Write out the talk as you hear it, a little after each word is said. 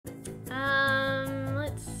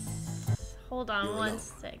Hold on You're one alone.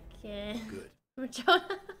 second. Good.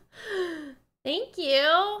 Thank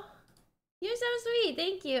you. You're so sweet.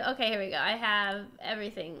 Thank you. Okay, here we go. I have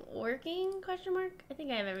everything working? Question mark? I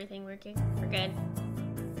think I have everything working. We're good.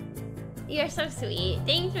 You're so sweet.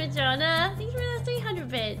 Thanks, Matrona. Thanks for the 300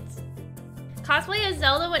 bits. Cosplay as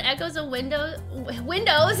Zelda when Echoes of Windows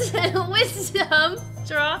Wisdom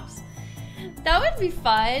drops. That would be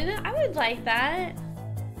fun. I would like that.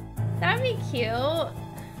 That would be cute.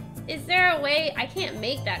 Is there a way I can't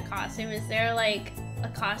make that costume? Is there like a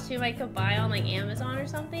costume I could buy on like Amazon or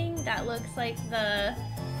something that looks like the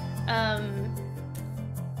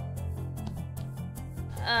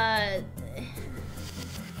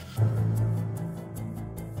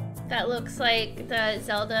that looks like the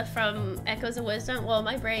Zelda from Echoes of Wisdom? Well,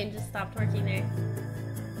 my brain just stopped working there.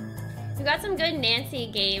 We got some good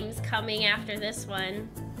Nancy games coming after this one.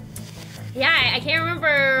 Yeah, I can't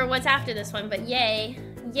remember what's after this one, but yay.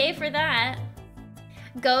 Yay for that.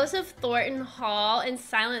 Ghosts of Thornton Hall and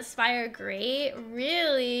Silent Spire great.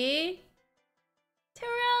 Really?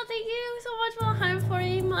 Terrell, thank you so much for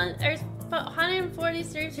 140 month or 140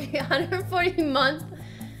 streams, 140 month.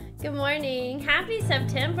 Good morning. Happy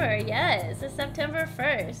September. Yes, it's September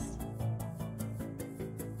 1st.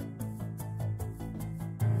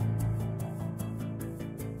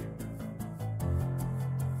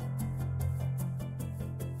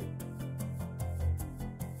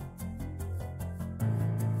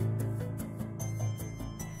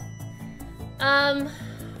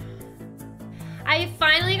 I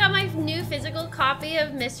finally got my new physical copy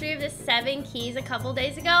of Mystery of the Seven Keys a couple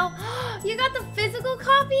days ago. You got the physical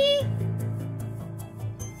copy?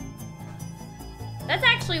 That's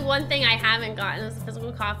actually one thing I haven't gotten is a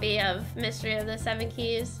physical copy of Mystery of the Seven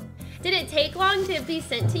Keys. Did it take long to be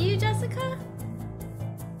sent to you, Jessica?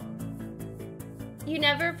 You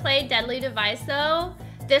never played Deadly Device though?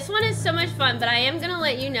 This one is so much fun, but I am gonna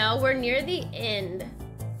let you know we're near the end.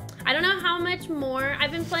 I don't know how much more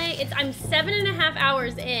I've been playing. I'm 7.5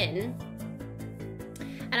 hours in.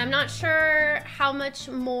 And I'm not sure how much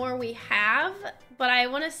more we have, but I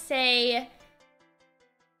want to say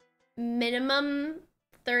minimum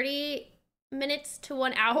 30 minutes to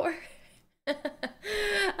 1 hour. Like,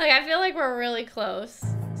 I feel like we're really close.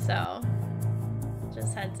 So,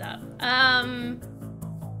 just heads up.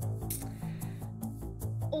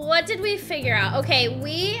 What did we figure out? Okay,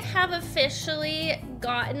 we have officially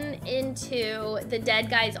gotten into the dead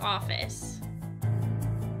guy's office.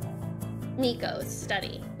 Nico's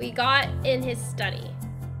study. We got in his study.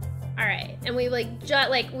 All right, and we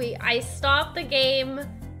I stopped the game,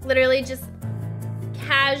 literally just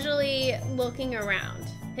casually looking around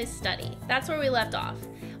his study. That's where we left off.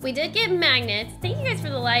 We did get magnets. Thank you guys for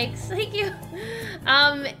the likes. Thank you.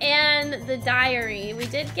 And the diary. We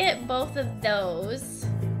did get both of those.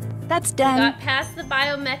 That's done. We got past the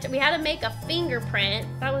biometric. We had to make a fingerprint.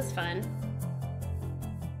 That was fun.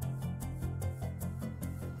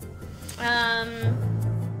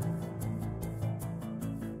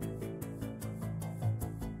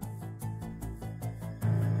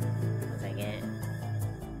 What was I get?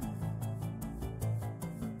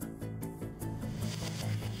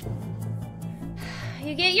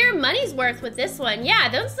 You get your money's worth with this one. Yeah,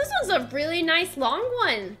 this one's a really nice long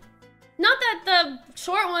one. Not that the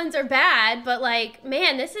short ones are bad, but like,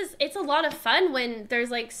 man, it's a lot of fun when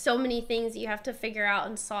there's like so many things you have to figure out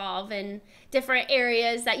and solve and different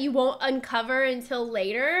areas that you won't uncover until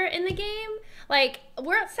later in the game. Like,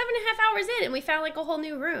 we're 7.5 hours in and we found like a whole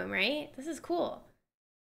new room, right? This is cool.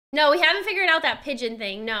 No, we haven't figured out that pigeon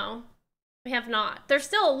thing. No, we have not. There's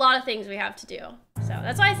still a lot of things we have to do. So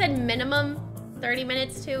that's why I said minimum 30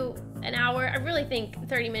 minutes to an hour. I really think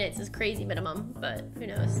 30 minutes is crazy minimum, but who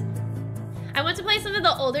knows? I want to play some of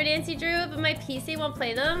the older Nancy Drew, but my PC won't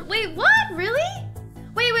play them. Wait, what? Really?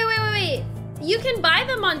 Wait. You can buy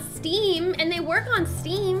them on Steam, and they work on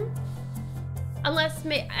Steam. Unless,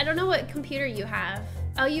 I don't know what computer you have.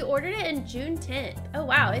 Oh, you ordered it in June 10th. Oh,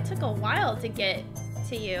 wow, it took a while to get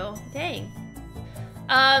to you. Dang.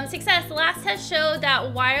 Success. The last test showed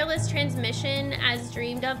that wireless transmission, as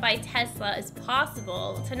dreamed of by Tesla, is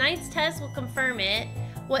possible. Tonight's test will confirm it.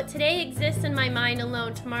 What today exists in my mind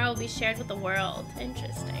alone, tomorrow will be shared with the world.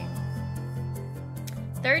 Interesting.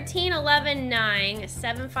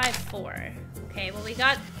 13119754. Okay, well, we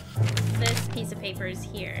got this piece of papers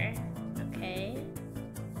here. Okay.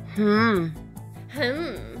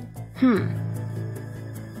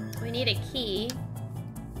 We need a key.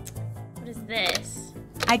 What is this?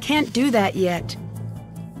 I can't do that yet.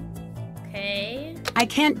 Okay. I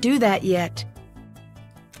can't do that yet.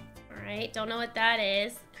 Alright, don't know what that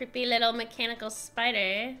is. Creepy little mechanical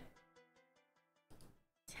spider.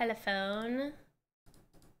 Telephone.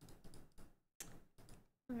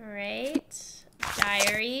 All right.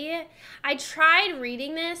 Diary. I tried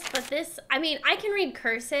reading this, but this, I mean, I can read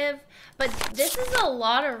cursive, but this is a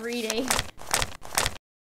lot of reading.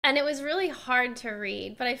 And it was really hard to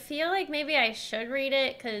read, but I feel like maybe I should read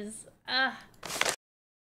it because, oh,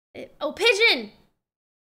 pigeon!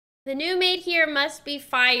 The new maid here must be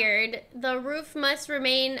fired. The roof must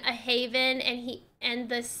remain a haven, and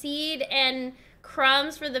the seed and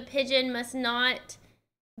crumbs for the pigeon must not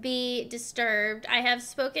be disturbed. I have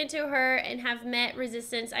spoken to her and have met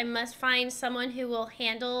resistance. I must find someone who will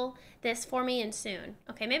handle this for me and soon.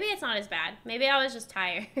 Okay, maybe it's not as bad. Maybe I was just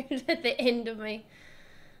tired at the end of my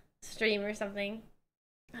stream or something.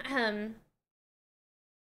 I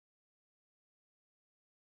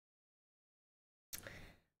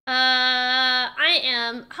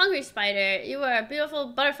am Hungry Spider. You are a beautiful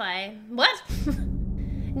butterfly. What?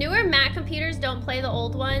 Newer Mac computers don't play the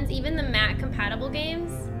old ones, even the Mac compatible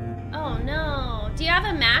games. Oh no. Do you have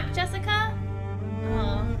a Mac, Jessica?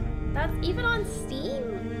 Oh, that's even on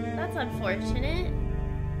Steam? That's unfortunate.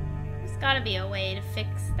 There's gotta be a way to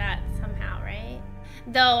fix that somehow, right?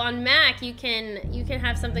 Though on Mac you can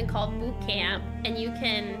have something called Boot Camp, and you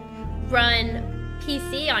can run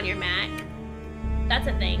PC on your Mac. That's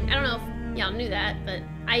a thing. I don't know if y'all knew that, but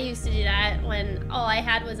I used to do that when all I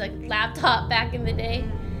had was a laptop back in the day.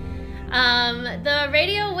 The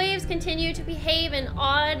radio waves continue to behave in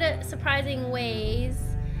odd, surprising ways.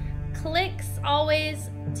 Clicks always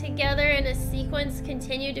together in a sequence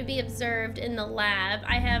continue to be observed in the lab.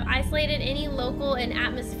 I have isolated any local and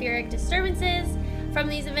atmospheric disturbances from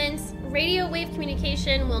these events. Radio wave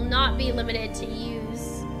communication will not be limited to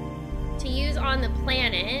use on the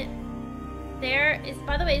planet. There is,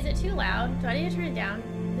 by the way, is it too loud? Do I need to turn it down?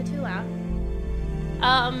 Is it too loud?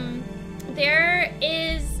 There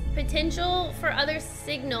is potential for other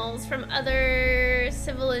signals from other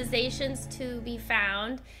civilizations to be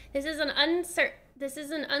found. This is an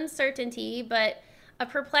uncertainty, but a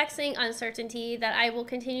perplexing uncertainty that I will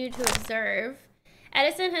continue to observe.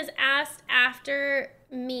 Edison has asked after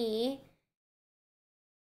me,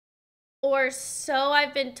 or so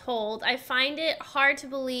I've been told. I find it hard to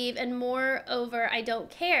believe, and moreover, I don't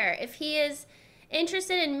care. If he is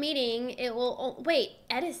interested in meeting, it will... Wait,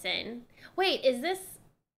 Edison. Wait, is this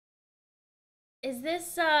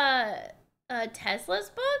Tesla's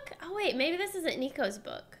book? Oh wait, maybe this isn't Nico's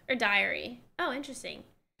book or diary. Oh, interesting.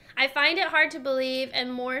 I find it hard to believe,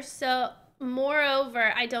 and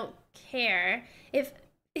moreover, I don't care. If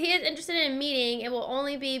he is interested in meeting, it will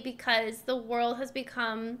only be because the world has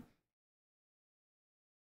become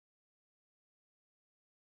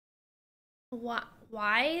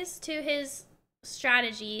wise to his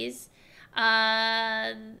strategies,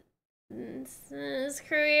 his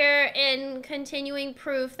career in continuing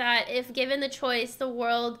proof that if given the choice,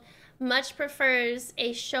 the much prefers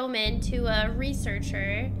a showman to a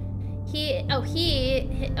researcher. He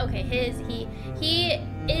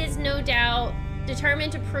is no doubt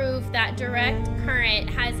determined to prove that direct current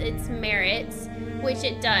has its merits, which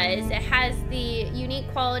it does. It has the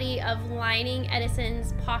unique quality of lining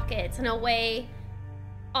Edison's pockets in a way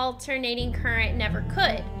alternating current never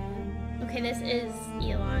could. Okay, this is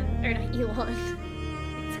Elon, or not Elon,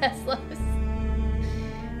 Tesla's.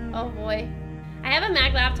 Oh boy. I have a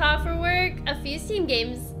Mac laptop for work, a few Steam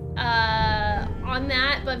games on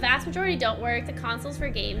that, but vast majority don't work. The console's for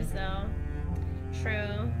games though.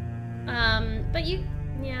 True. But I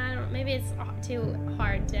don't, maybe it's too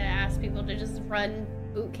hard to ask people to just run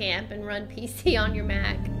boot camp and run PC on your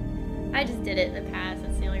Mac. I just did it in the past.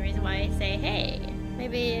 That's the only reason why I say, hey,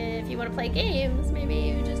 maybe if you want to play games, maybe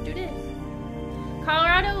you just do this.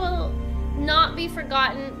 Colorado will not be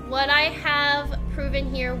forgotten. What I have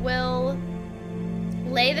proven here will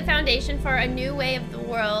lay the foundation for a new way of the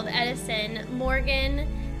world. Edison, Morgan,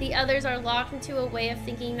 the others are locked into a way of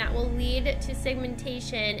thinking that will lead to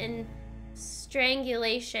segmentation and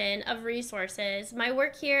strangulation of resources. My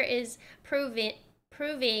work here is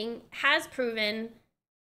has proven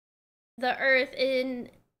the earth in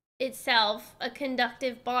itself a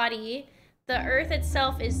conductive body. The earth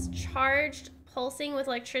itself is charged, pulsing with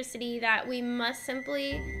electricity that we must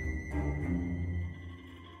simply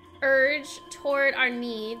urge toward our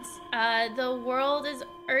needs. The world is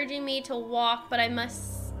urging me to walk, but I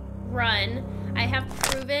must run. I have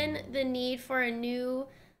proven the need for a new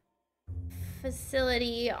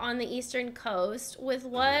facility on the eastern coast. With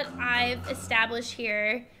what I've established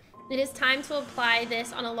here, it is time to apply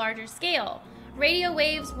this on a larger scale. Radio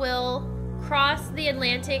waves will cross the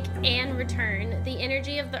Atlantic and return. The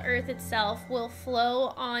energy of the earth itself will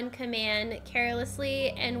flow on command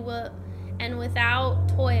carelessly and and without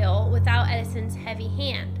toil, without Edison's heavy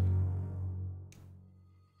hand.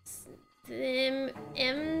 The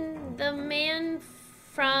man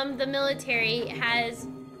from the military has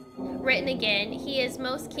written again. He is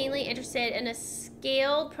most keenly interested in a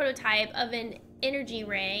scaled prototype of an energy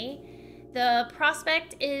ray. The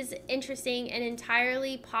prospect is interesting and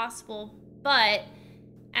entirely possible, but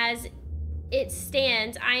as it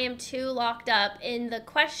stands, I am too locked up in the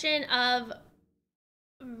question of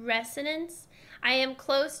resonance. I am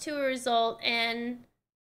close to a result, and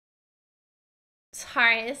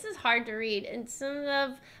sorry, this is hard to read. In some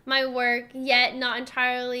of my work, yet not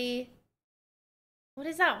entirely. What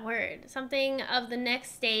is that word? Something of the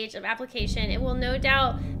next stage of application. It will no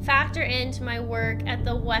doubt factor into my work at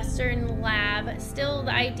the Western lab. Still,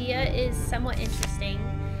 the idea is somewhat interesting.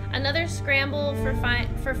 Another scramble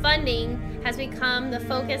for funding has become the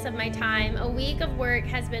focus of my time. A week of work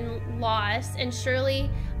has been lost, and surely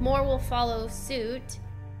more will follow suit.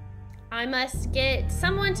 I must get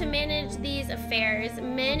someone to manage these affairs.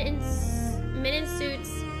 Men in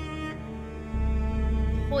suits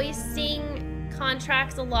hoisting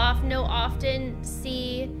contracts aloft no often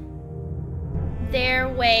see their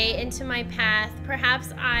way into my path.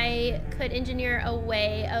 Perhaps I could engineer a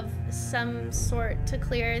way of some sort to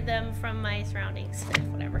clear them from my surroundings.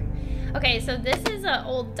 Whatever. Okay, so this is an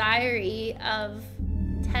old diary of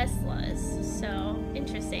Tesla's. So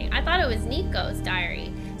interesting. I thought it was Nico's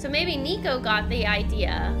diary. So maybe Nico got the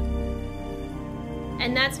idea,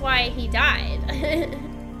 and that's why he died.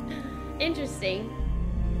 Interesting.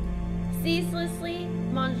 Ceaselessly,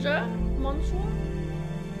 Monsieur?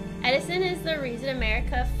 Edison is the reason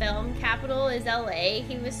America film capital is LA.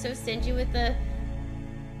 He was so stingy with the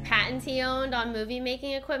patents he owned on movie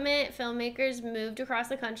making equipment. Filmmakers moved across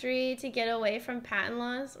the country to get away from patent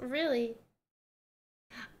laws. Really?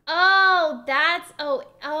 Oh, that's, oh,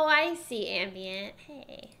 I see, ambient.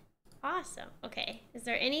 Hey, awesome. Okay, is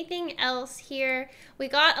there anything else here? We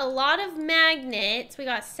got a lot of magnets. We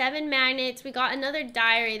got 7 magnets. We got another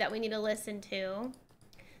diary that we need to listen to.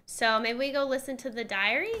 So maybe we go listen to the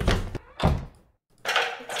diary?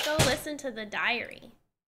 Let's go listen to the diary.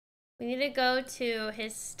 We need to go to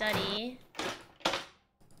his study.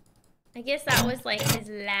 I guess that was like his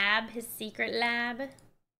lab, his secret lab.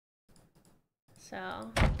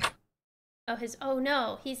 So, oh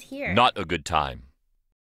no, he's here. Not a good time.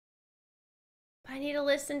 But I need to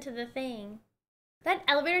listen to the thing. That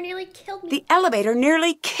elevator nearly killed me. The elevator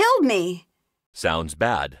nearly killed me. Sounds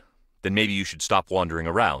bad. Then maybe you should stop wandering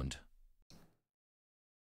around.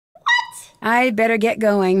 What? I better get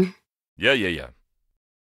going. Yeah.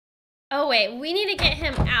 Oh wait, we need to get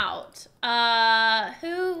him out.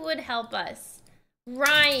 Who would help us?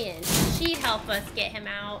 Ryan. She'd help us get him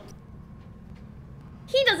out.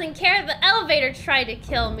 He doesn't care. The elevator tried to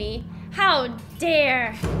kill me. How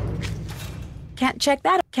dare. Can't check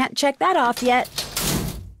that off yet.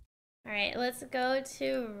 All right, let's go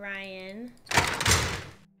to Ryan.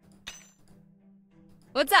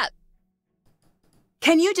 What's up?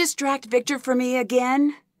 Can you distract Victor for me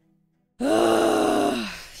again?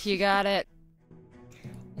 You got it.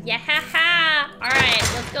 Yeah. All right,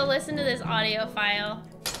 let's go listen to this audio file.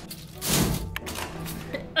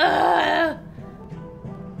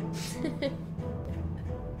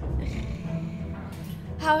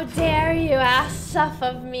 How dare you ask stuff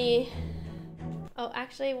of me? Oh,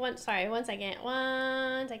 actually, one second.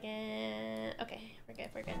 Okay,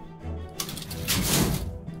 we're good.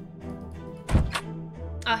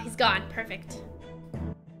 Oh, he's gone. Perfect.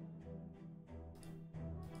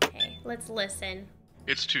 Okay, let's listen.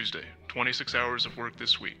 It's Tuesday, 26 hours of work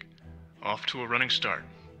this week. Off to a running start.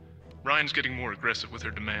 Ryan's getting more aggressive with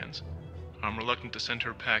her demands. I'm reluctant to send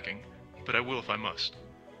her packing, but I will if I must.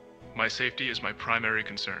 My safety is my primary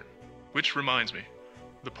concern. Which reminds me,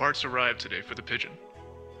 the parts arrived today for the pigeon.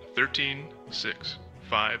 13, 6,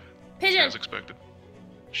 5, Pigeon. as expected.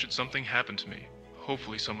 Should something happen to me,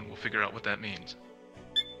 hopefully someone will figure out what that means.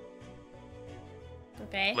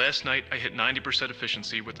 Okay. Last night, I hit 90%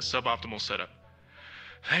 efficiency with the suboptimal setup.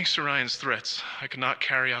 Thanks to Ryan's threats, I could not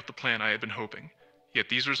carry out the plan I had been hoping. Yet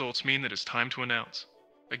these results mean that it's time to announce.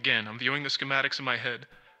 Again, I'm viewing the schematics in my head,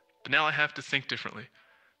 but now I have to think differently.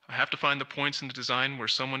 I have to find the points in the design where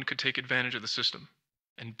someone could take advantage of the system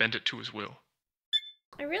and bend it to his will.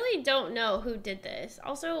 I really don't know who did this.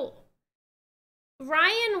 Also,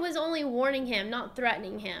 Ryan was only warning him, not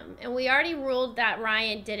threatening him. And we already ruled that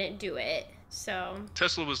Ryan didn't do it, so...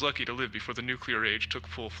 Tesla was lucky to live before the nuclear age took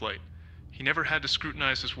full flight. He never had to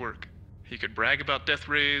scrutinize his work. He could brag about death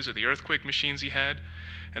rays or the earthquake machines he had,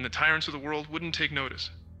 and the tyrants of the world wouldn't take notice.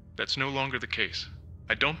 That's no longer the case.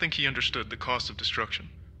 I don't think he understood the cost of destruction.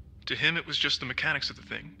 To him, it was just the mechanics of the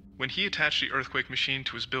thing. When he attached the earthquake machine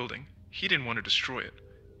to his building, he didn't want to destroy it.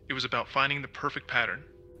 It was about finding the perfect pattern.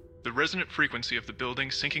 The resonant frequency of the building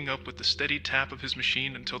syncing up with the steady tap of his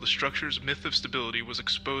machine until the structure's myth of stability was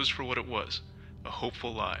exposed for what it was, a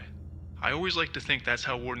hopeful lie. I always like to think that's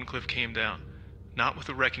how Wardenclyffe came down. Not with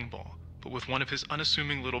a wrecking ball, but with one of his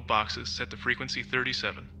unassuming little boxes set to frequency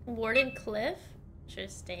 37. Wardenclyffe?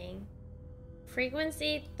 Interesting.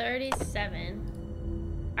 Frequency 37.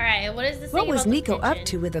 Alright, what is this What thing was about the Nico up pigeon?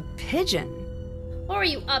 to with a pigeon? What were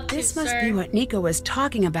you up to, This must sir? be what Nico was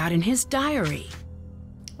talking about in his diary.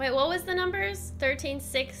 Wait, what was the numbers?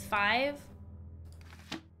 1365?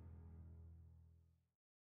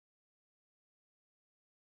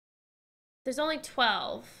 There's only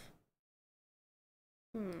 12.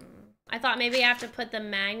 I thought maybe I have to put the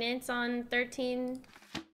magnets on 13,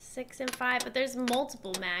 6, and 5, but there's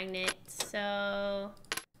multiple magnets, so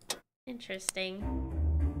interesting.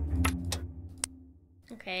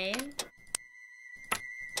 Okay.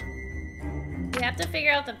 We have to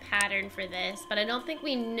figure out the pattern for this, but I don't think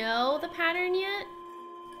we know the pattern yet.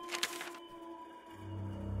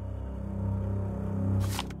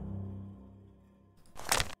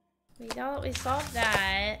 We solved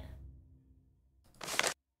that.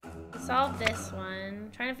 Solved this one.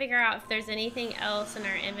 I'm trying to figure out if there's anything else in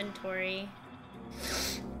our inventory.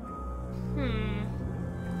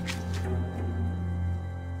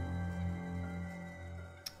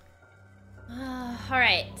 All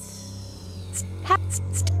right.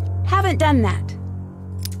 Haven't done that.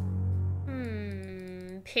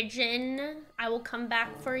 Pigeon, I will come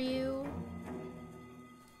back for you.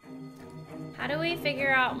 How do we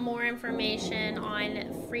figure out more information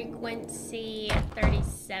on frequency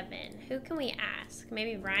 37? Who can we ask?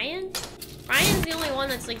 Maybe Ryan? Ryan's the only one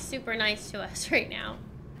that's like super nice to us right now.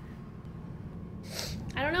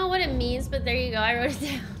 I don't know what it means, but there you go. I wrote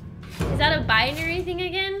it down. Is that a binary thing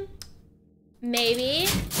again? Maybe.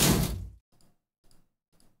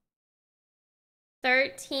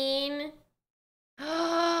 13.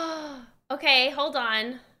 Okay, hold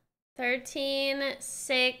on. 13,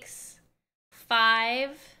 6,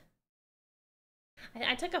 5.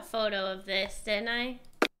 I took a photo of this, didn't I?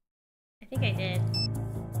 I think I did.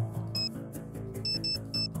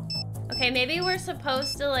 Okay, maybe we're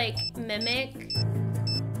supposed to like mimic.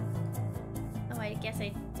 Oh, I guess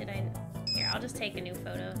I did. Here, I'll just take a new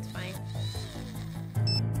photo. It's fine.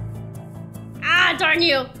 Ah, darn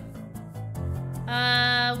you!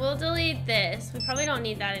 We'll delete this. We probably don't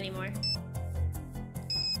need that anymore.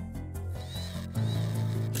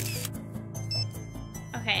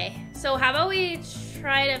 Okay, so how about we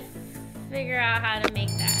try to figure out how to make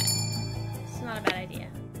that? It's not a bad idea.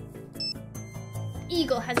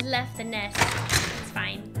 Eagle has left the nest. It's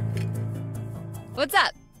fine. What's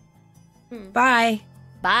up? Bye.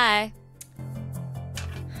 Bye.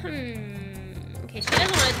 Okay, she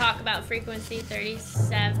doesn't want to talk about frequency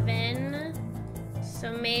 37.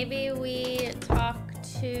 So maybe we talk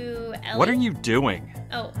to Ellie. What are you doing?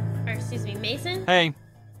 Oh, or excuse me, Mason? Hey,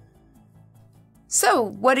 So,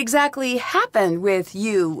 what exactly happened with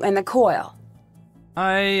you and the coil?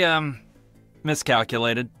 I,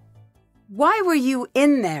 miscalculated. Why were you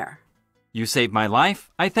in there? You saved my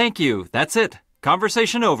life. I thank you. That's it.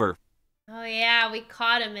 Conversation over. Oh yeah, we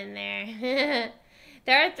caught him in there.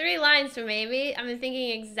 There are 3 lines for maybe. I'm thinking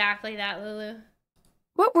exactly that, Lulu.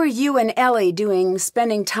 What were you and Ellie doing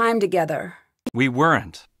spending time together? We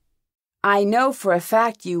weren't. I know for a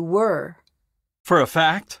fact you were. For a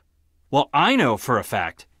fact? Well, I know for a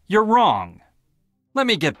fact. You're wrong. Let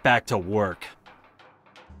me get back to work.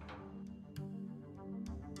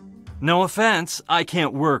 No offense, I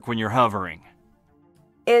can't work when you're hovering.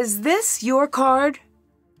 Is this your card?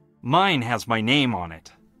 Mine has my name on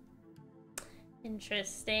it.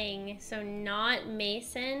 Interesting. So not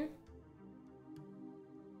Mason.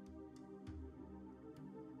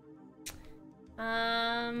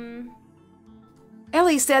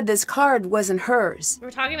 Ellie said this card wasn't hers. We're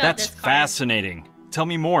talking about That's this card. fascinating. Tell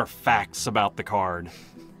me more facts about the card.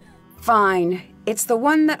 Fine. It's the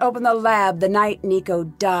one that opened the lab the night Nico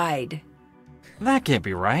died. That can't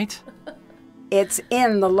be right. It's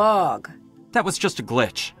in the log. That was just a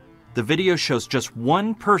glitch. The video shows just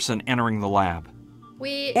one person entering the lab.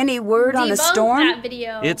 We Any word on the debunked storm? that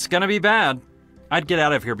video. It's gonna be bad. I'd get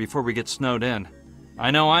out of here before we get snowed in. I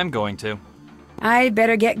know I'm going to. I'd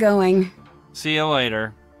better get going. See you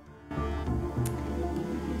later.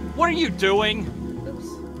 What are you doing? Oops.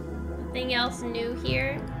 Nothing else new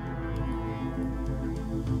here.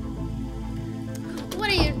 What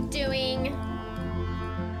are you doing?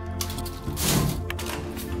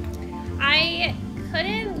 I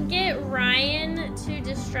couldn't get Ryan to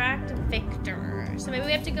distract Victor. So maybe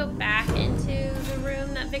we have to go back into the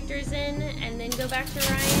room that Victor's in and then go back to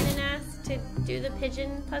Ryan and ask to do the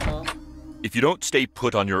pigeon puzzle. If you don't stay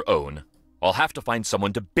put on your own, I'll have to find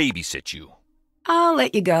someone to babysit you. I'll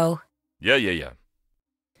let you go. Yeah.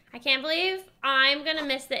 I can't believe I'm gonna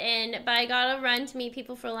miss the end, but I gotta run to meet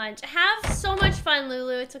people for lunch. Have so much fun,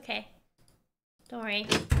 Lulu. It's okay. Don't worry.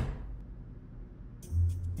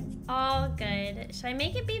 All good. Should I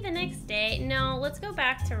make it be the next day? No, let's go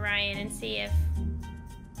back to Ryan and see if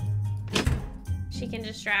she can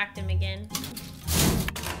distract him again.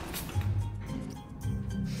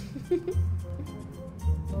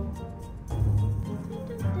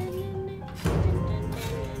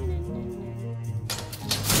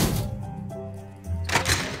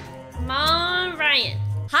 Come on, Ryan.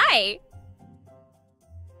 Hi.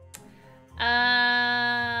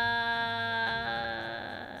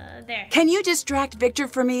 There. Can you distract Victor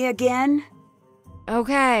for me again?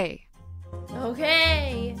 Okay.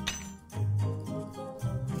 Okay.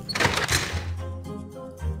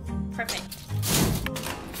 Perfect.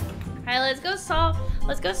 All right, let's go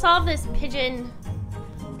solve this pigeon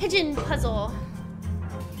puzzle.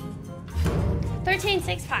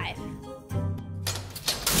 1365.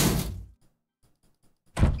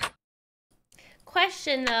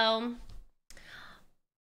 Question though.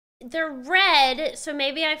 They're red, so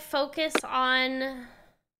maybe I focus on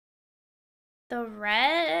the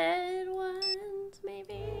red ones,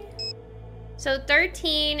 maybe? So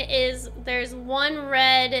 13 is, there's one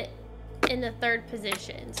red in the third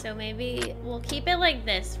position. So maybe we'll keep it like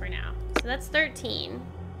this for now. So that's 13.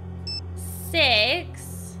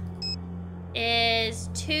 6 is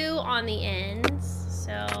 2 on the ends.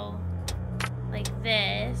 So like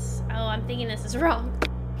this. Oh, I'm thinking this is wrong.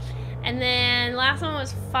 And then last one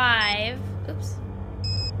was 5. Oops.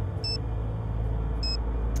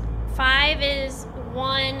 5 is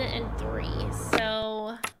 1 and 3.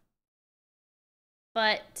 So,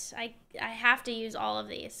 but I have to use all of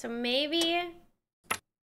these. So maybe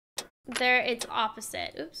there it's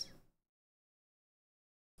opposite. Oops.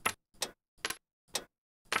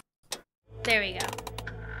 There we go.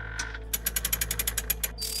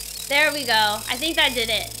 There we go. I think that did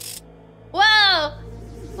it. Whoa!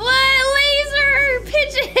 What laser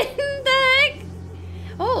pigeon the heck?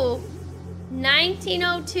 Oh,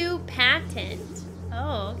 1902 patent.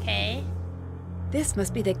 Oh, okay. This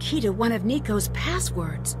must be the key to one of Nico's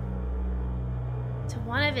passwords. To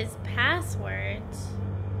one of his passwords?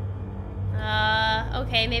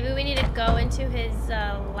 Okay, maybe we need to go into his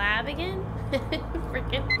lab again.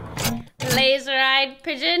 Freaking laser-eyed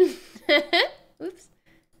pigeon. Oops.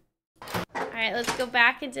 All right, let's go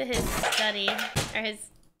back into his study, or his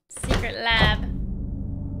secret lab.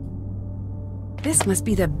 This must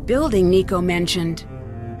be the building Nico mentioned.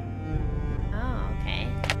 Oh, okay.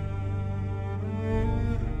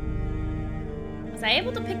 Was I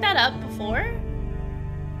able to pick that up before?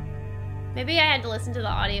 Maybe I had to listen to the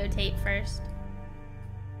audio tape first.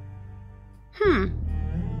 What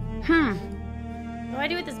do I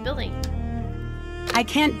do with this building? I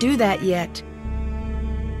can't do that yet.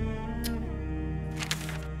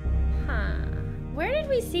 Huh. Where did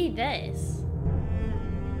we see this?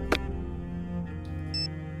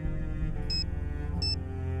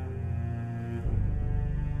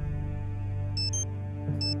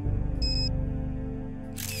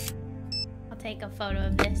 I'll take a photo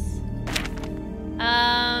of this.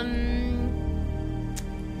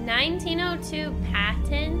 1902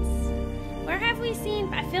 patents. Where have we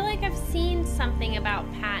seen? I feel like I've seen something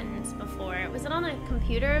about patents before. Was it on a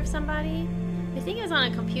computer of somebody? I think it was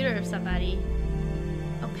on a computer of somebody.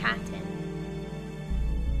 Oh, patent.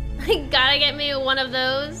 I gotta get me one of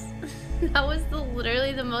those. That was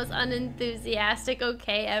literally the most unenthusiastic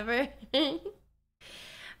okay ever.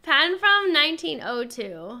 Patent from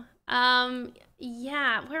 1902.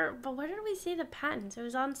 Yeah, where did we see the patents? It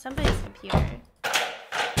was on somebody's computer.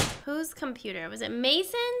 Whose computer? Was it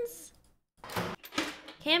Mason's?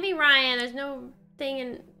 Can't be Ryan. There's no thing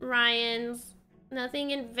in Ryan's.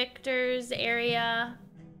 Nothing in Victor's area.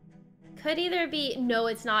 Could either be... No,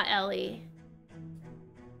 it's not Ellie.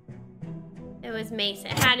 It was Mason.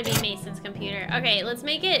 It had to be Mason's computer. Okay, let's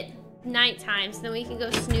make it nighttime so then we can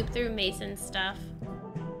go snoop through Mason's stuff.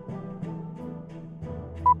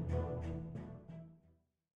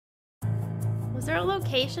 Was there a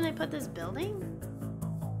location I put this building?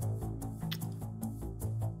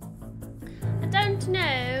 I don't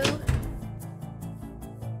know.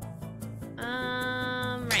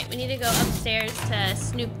 Right, we need to go upstairs to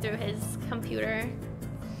snoop through his computer.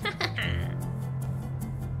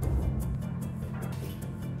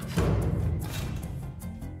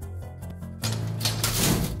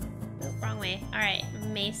 way. All right,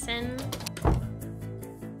 Mason.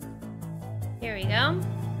 Here we go.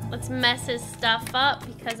 Let's mess his stuff up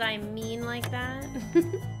because I'm mean like that.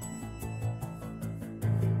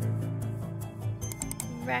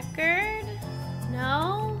 Record?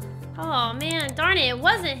 No? Oh man, darn it, it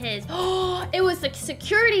wasn't his. Oh, it was the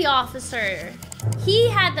security officer. He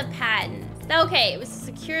had the patent. Okay, it was the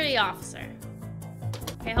security officer.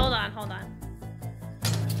 Okay, hold on, hold on.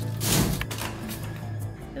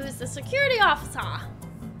 It was the security officer.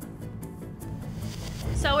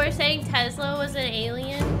 So we're saying Tesla was an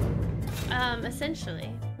alien? Essentially.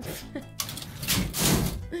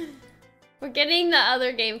 We're getting the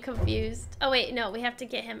other game confused. Oh wait, no, we have to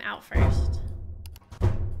get him out first.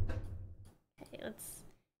 Okay, let's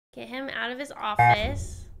get him out of his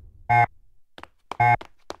office.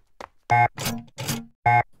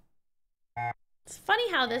 It's funny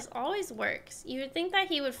how this always works. You would think that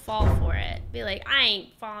he would fall for it. Be like, I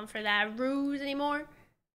ain't falling for that ruse anymore.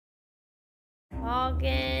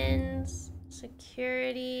 Logins,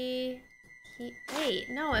 security. Wait,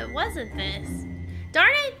 no, it wasn't this.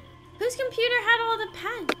 Darn it! Whose computer had all the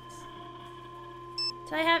pens?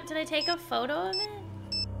 Did I take a photo of it?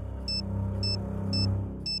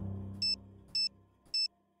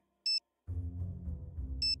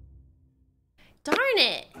 Darn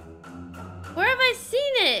it! Where have I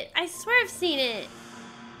seen it? I swear I've seen it.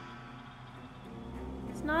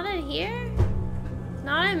 It's not in here? It's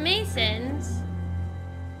not in Mason's.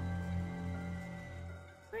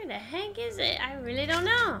 Where the heck is it? I really don't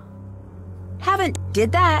know. Haven't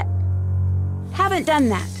did that. Haven't done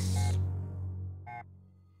that.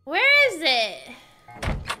 Where is it?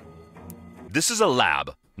 This is a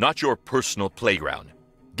lab, not your personal playground.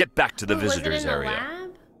 Get back to the visitors was it in area. The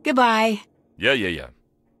lab? Goodbye. Yeah.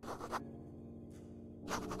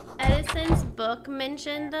 Edison's book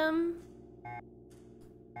mentioned them.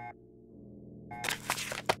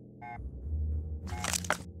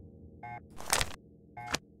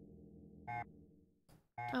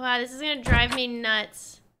 Oh wow, this is gonna drive me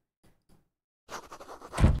nuts.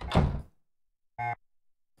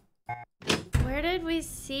 Where did we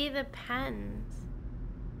see the pens?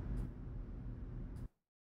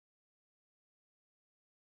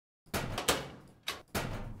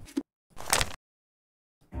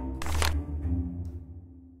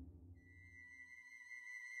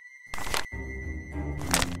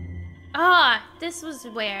 Ah, this was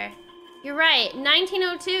where. You're right,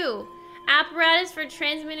 1902. Apparatus for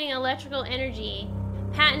transmitting electrical energy.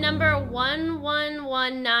 Patent number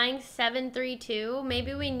 1119732.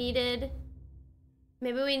 Maybe we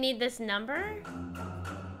need this number?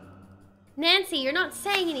 Nancy, you're not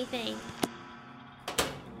saying anything.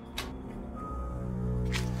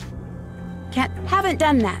 Haven't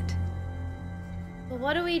done that. Well,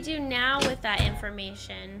 what do we do now with that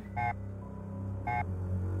information?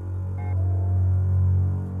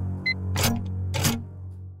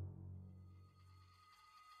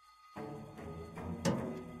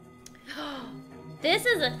 This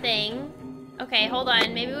is a thing. Okay, hold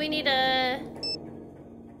on. Maybe we need a...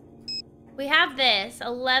 We have this.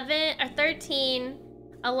 13,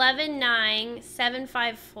 11, 9, 7,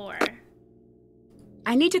 5, 4.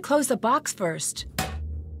 I need to close the box first.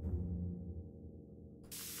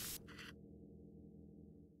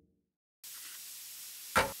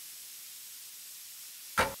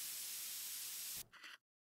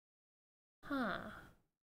 Huh.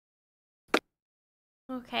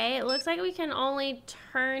 Okay, it looks like we can only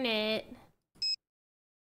turn it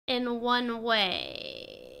in one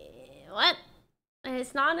way. What? And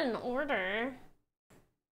it's not in order.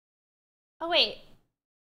 Oh, wait.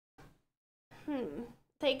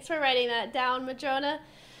 Thanks for writing that down, Madrona.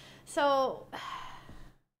 So...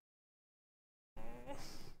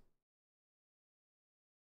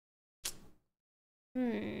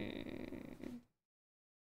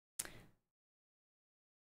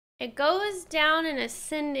 It goes down in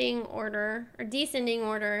ascending order, or descending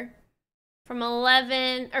order, from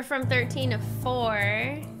 13 to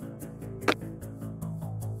 4.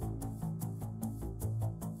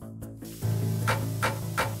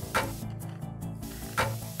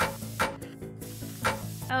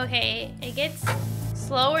 Okay, it gets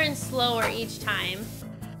slower and slower each time.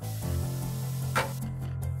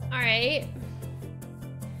 Alright.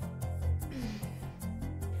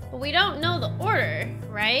 But we don't know the order,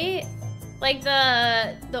 right? Like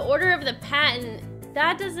the order of the patent,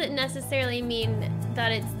 that doesn't necessarily mean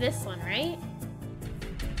that it's this one, right?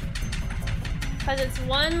 Because it's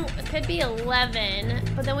it could be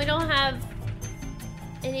 11, but then we don't have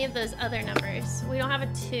any of those other numbers. We don't have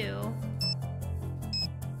a 2.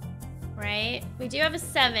 Right? We do have a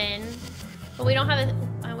 7, but we don't have a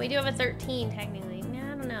We do have a 13 technically.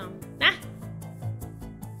 Nah, I don't know. Ah!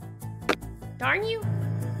 Darn you.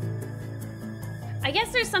 I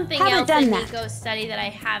guess there's something else in Nico's study that I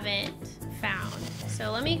haven't found.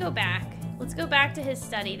 So let me go back. Let's go back to his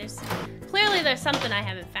study. Clearly there's something I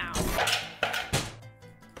haven't found.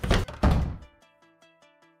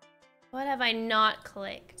 What have I not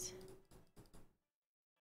clicked?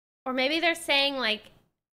 Or maybe they're saying like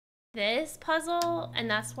this puzzle and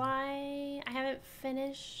that's why I haven't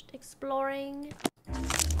finished exploring.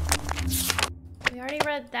 We already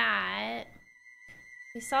read that.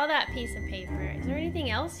 We saw that piece of paper. Is there anything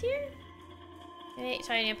else here? Wait,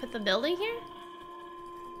 so I need to put the building here?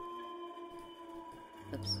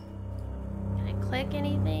 Oops. Can I click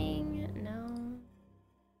anything? No.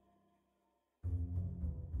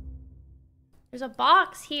 There's a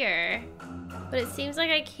box here, but it seems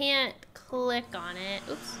like I can't click on it.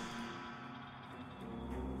 Oops.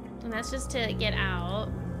 And that's just to get out.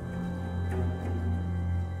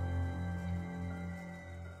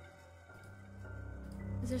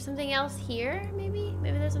 Is there something else here, maybe?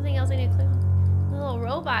 Maybe there's something else I need to click on. The little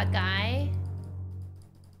robot guy.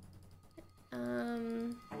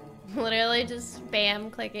 Literally just spam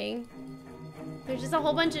clicking. There's just a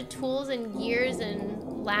whole bunch of tools and gears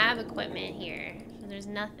and lab equipment here. So there's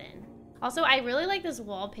nothing. Also, I really like this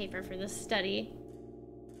wallpaper for this study.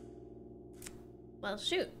 Well,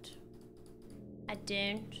 shoot. I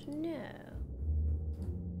don't know.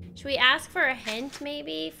 Should we ask for a hint,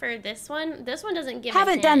 maybe, for this one? This one doesn't give a hint.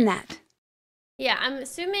 Haven't done that. Yeah, I'm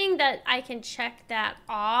assuming that I can check that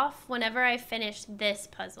off whenever I finish this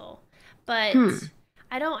puzzle. But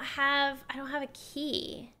I don't have a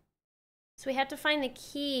key. So we have to find the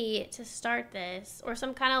key to start this, or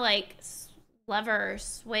some kind of like lever or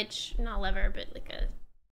switch, not lever, but like a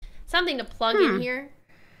something to plug in here.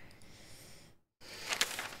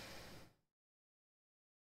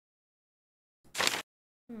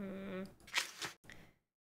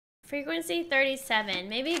 Frequency 37.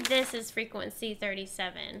 Maybe this is frequency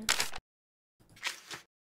 37.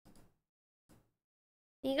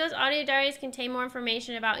 Nico's audio diaries contain more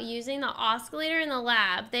information about using the oscillator in the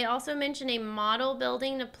lab. They also mention a model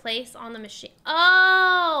building to place on the machine.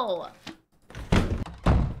 Oh!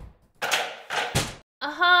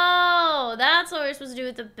 Oh, that's what we're supposed to do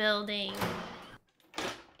with the building.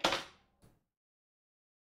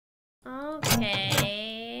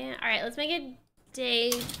 Okay. All right, let's make it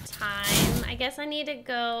daytime. I guess I need to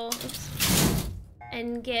go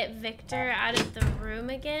and get Victor out of the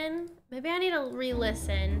room again. Maybe I need to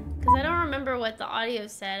re-listen, because I don't remember what the audio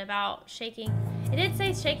said about shaking. It did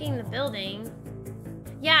say shaking the building.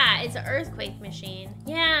 Yeah, it's an earthquake machine.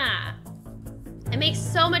 Yeah. It makes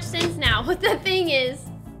so much sense now what the thing is.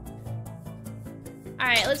 All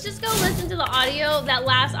right, let's just go listen to the audio, that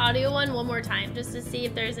last audio one more time, just to see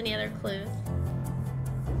if there's any other clues.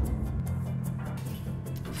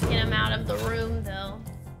 Let's get him out of the room, though.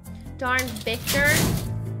 Darn Victor.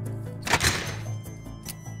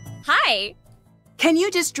 Hi. Can you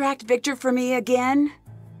distract Victor for me again?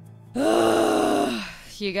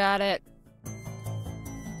 You got it.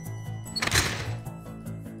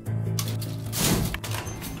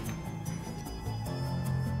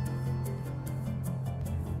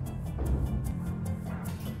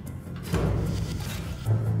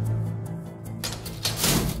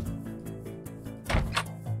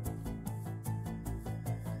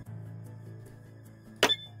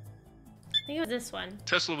 I think it was this one.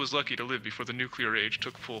 Tesla was lucky to live before the nuclear age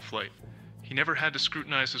took full flight. He never had to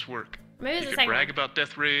scrutinize his work. Maybe it was He the could second brag one. about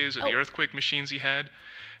death rays or the earthquake machines he had,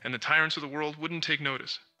 and the tyrants of the world wouldn't take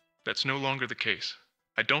notice. That's no longer the case.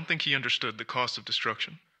 I don't think he understood the cost of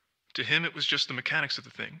destruction. To him, it was just the mechanics of the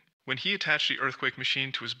thing. When he attached the earthquake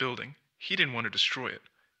machine to his building, he didn't want to destroy it.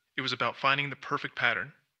 It was about finding the perfect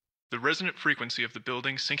pattern. The resonant frequency of the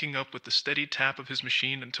building syncing up with the steady tap of his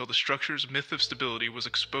machine until the structure's myth of stability was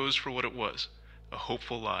exposed for what it was, a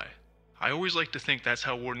hopeful lie. I always like to think that's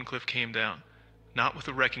how Wardenclyffe came down. Not with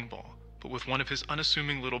a wrecking ball, but with one of his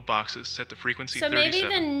unassuming little boxes set to frequency So 37.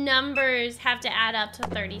 maybe the numbers have to add up to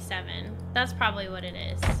 37. That's probably what it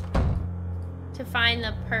is. To find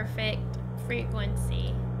the perfect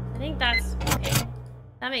frequency. I think that's okay.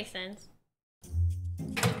 That makes sense.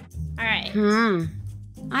 All right.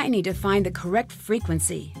 I need to find the correct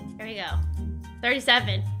frequency. Here we go.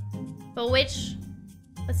 37. But which...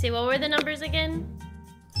 Let's see, what were the numbers again?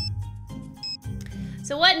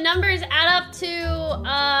 So what numbers add up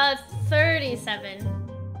to 37?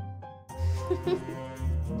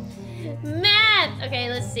 Math! Okay,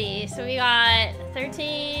 let's see. So we got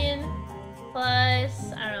 13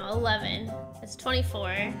 plus, I don't know, 11. That's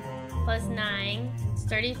 24. Plus 9. It's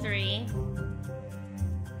 33.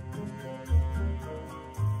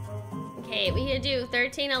 Okay, we could do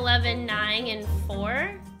 13, 11, 9, and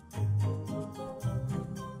 4.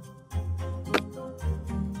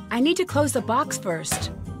 I need to close the box first.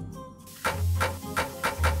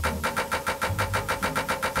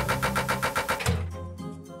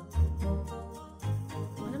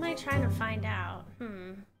 What am I trying to find out?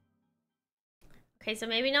 Okay, so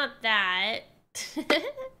maybe not that.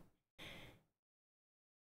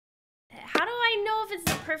 How do I know if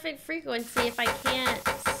it's the perfect frequency if I can't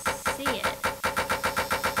see it?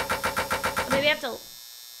 Maybe I have to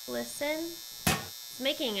listen? It's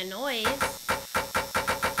making a noise.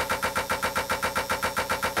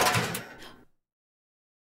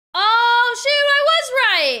 Oh, shoot, I was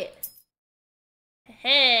right!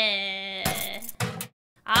 Hey.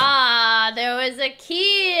 Ah, there was a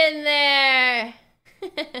key in there.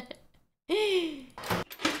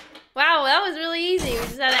 Wow, that was really easy. We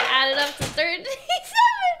just had to add it up to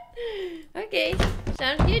 37. Okay,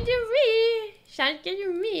 sounds good to me. Sounds good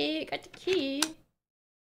to me. Got the key.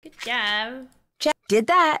 Good job. Check. Did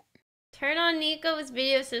that. Turn on Nico's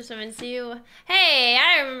video system and see you. Hey,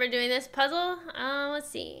 I remember doing this puzzle. Let's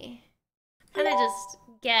see. Kind of just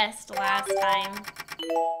guessed last time.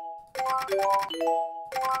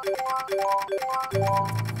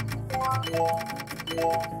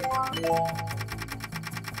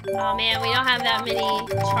 Oh man, we don't have that many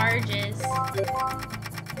charges.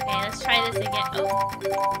 Okay, let's try this again. Oh,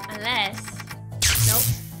 unless. Nope.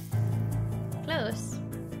 Close.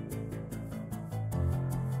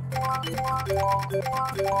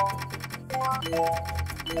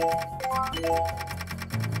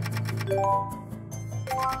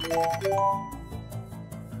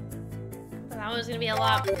 That one's gonna be a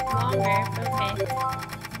lot longer. Okay.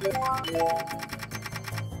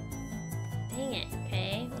 Dang it.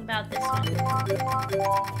 Okay, what about this one?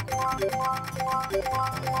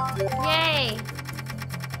 Yay!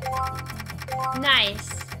 Nice.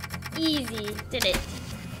 Easy. Did it.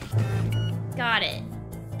 Got it.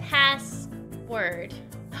 Password.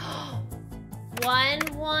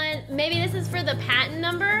 11. Maybe this is for the patent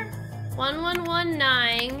number?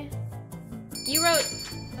 1119. You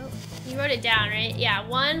wrote it down, right? Yeah,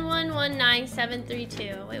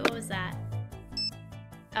 1119732. Wait, what was that?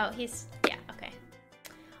 Oh, yeah, okay.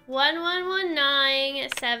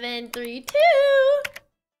 1119732.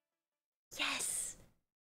 Yes.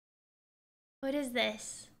 What is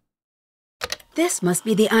this? This must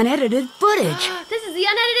be the unedited footage. This is the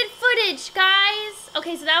unedited footage, guys.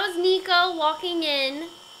 Okay, so that was Nico walking in.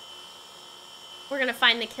 We're gonna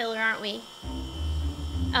find the killer, aren't we?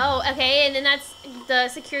 Oh, okay, and then that's the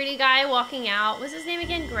security guy walking out. What's his name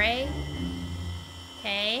again? Gray?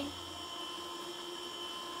 Okay.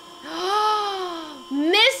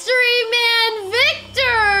 Mystery Man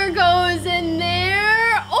Victor goes in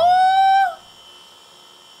there. Oh!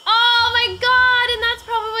 Oh my god, and that's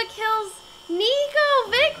probably what kills Nico.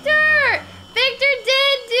 Victor! Victor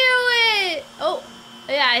did do it! Oh,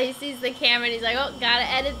 yeah, he sees the camera and he's like, oh, gotta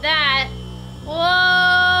edit that.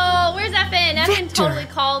 Whoa! Where's Effin? Effin totally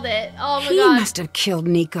called it. Oh my god. He must have killed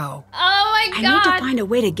Nico. Oh my god. I need to find a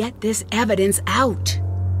way to get this evidence out.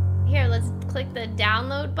 Here, let's click the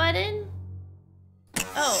download button.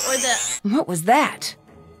 Oh, or the... What was that?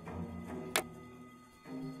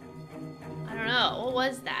 I don't know. What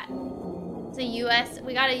was that? It's a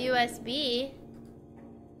we got a USB.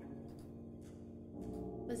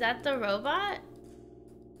 Was that the robot?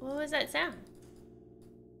 What was that sound?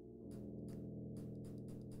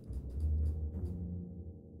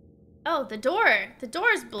 Oh, the door. The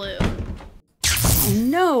door's blue. Oh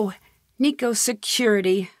no. Nico's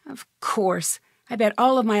security. Of course. I bet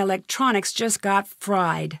all of my electronics just got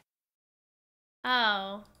fried.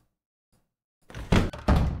 Oh.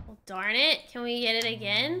 Well, darn it. Can we get it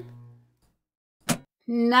again?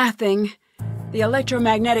 Nothing. The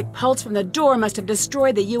electromagnetic pulse from the door must have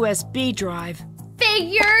destroyed the USB drive.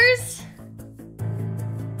 Figures!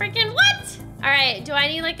 Freaking what? Alright, do I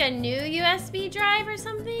need like a new USB drive or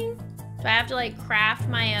something? Do I have to like craft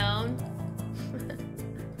my own?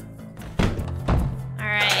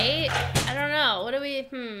 Alright. I don't know. What do we...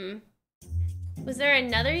 Was there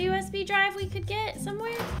another USB drive we could get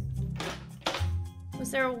somewhere?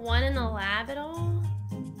 Was there one in the lab at all?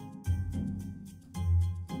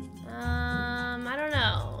 I don't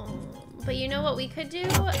know. But you know what we could do?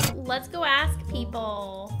 Let's go ask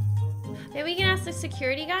people. Maybe we can ask the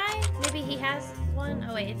security guy? Maybe he has one?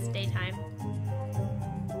 Oh wait, it's daytime.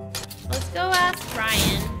 Let's go ask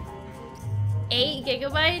Ryan. 8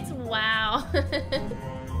 gigabytes? Wow.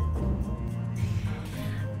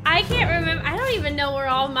 I can't remember. I don't even know where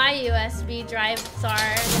all my USB drives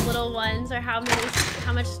are, the little ones, or how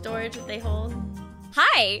much storage that they hold.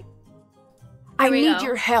 Hi. I we need go.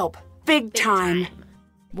 your help. Big time.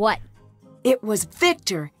 What? It was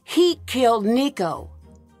Victor. He killed Nico.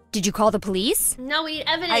 Did you call the police? No, we need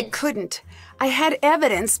evidence. I couldn't. I had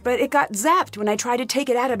evidence, but it got zapped when I tried to take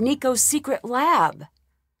it out of Nico's secret lab.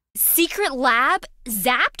 Secret lab?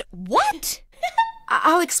 Zapped? What?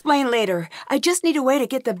 I'll explain later. I just need a way to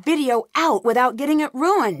get the video out without getting it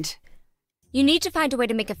ruined. You need to find a way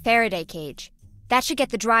to make a Faraday cage. That should get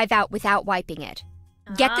the drive out without wiping it.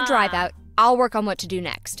 Get the drive out. I'll work on what to do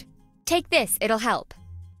next. Take this. It'll help.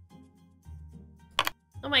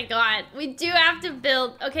 Oh my god. We do have to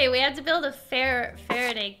build... Okay, we have to build a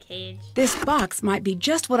Faraday cage. This box might be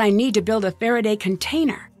just what I need to build a Faraday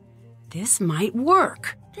container. This might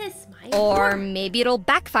work. This might Or work. maybe it'll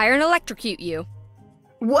backfire and electrocute you.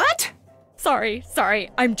 What? Sorry.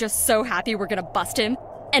 I'm just so happy we're gonna bust him.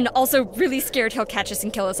 And also really scared he'll catch us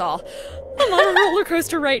and kill us all. I'm on a roller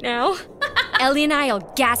coaster right now. Ellie and I'll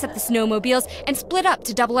gas up the snowmobiles and split up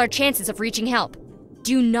to double our chances of reaching help.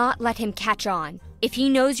 Do not let him catch on. If he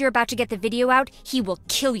knows you're about to get the video out, he will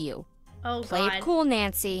kill you. Oh Play god. it cool,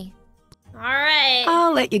 Nancy. Alright.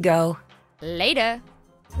 I'll let you go. Later.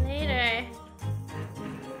 Later.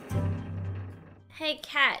 Hey,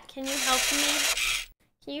 Cat, can you help me?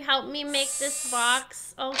 Can you help me make this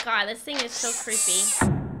box? Oh god, this thing is so creepy.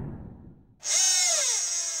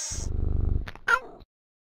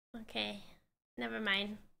 Okay, never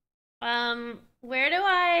mind. Where do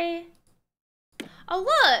I... Oh,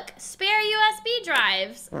 look! Spare USB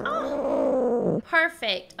drives! Oh,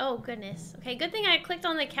 perfect. Oh, goodness. Okay, good thing I clicked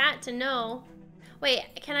on the cat to know. Wait,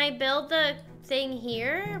 can I build the thing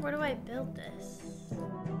here? Where do I build this?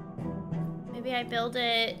 Maybe I build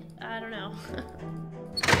it... I don't know.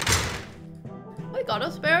 I got a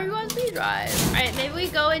spare USB drive. Alright, maybe we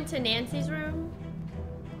go into Nancy's room.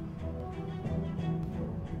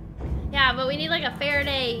 Yeah, but we need like a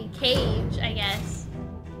Faraday cage, I guess.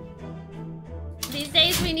 These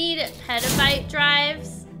days we need petabyte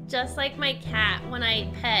drives. Just like my cat, when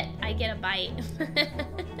I pet, I get a bite.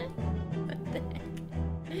 What the heck?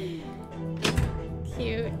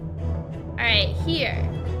 Cute. Alright, here.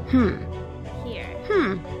 Here.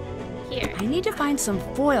 Here. I need to find some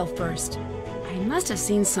foil first. I must have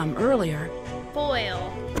seen some earlier.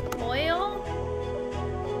 Foil. Foil?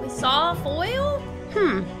 We saw foil?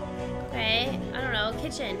 Okay, I don't know.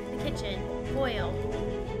 Kitchen. The kitchen. Foil.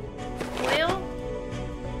 Foil?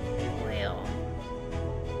 Foil.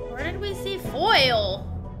 Where did we see foil?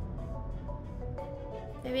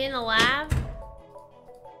 Maybe in the lab?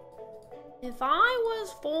 If I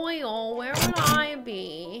was foil, where would I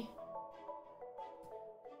be?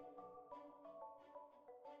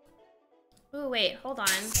 Ooh, wait, hold on.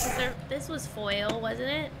 This was foil, wasn't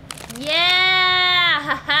it? Yeah!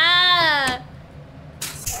 Haha!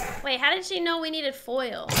 Wait, how did she know we needed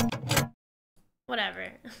foil?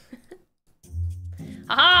 Whatever.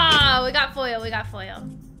 Haha! We got foil, we got foil.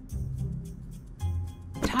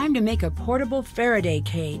 Time to make a portable Faraday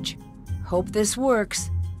cage. Hope this works.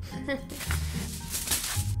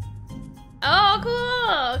 Oh,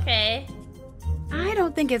 cool! Okay. I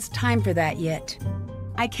don't think it's time for that yet.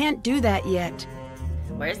 I can't do that yet.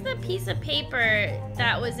 Where's the piece of paper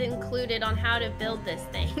that was included on how to build this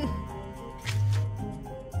thing?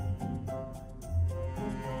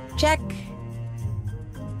 Check.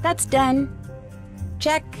 That's done.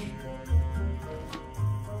 Check.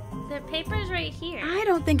 The paper's right here. I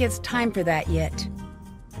don't think it's time for that yet.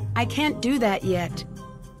 I can't do that yet.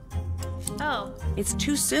 Oh. It's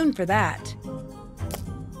too soon for that.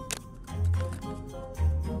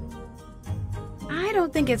 I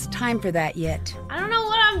don't think it's time for that yet. I don't know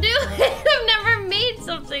what I'm doing. I've never made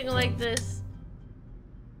something like this.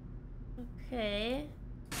 Okay.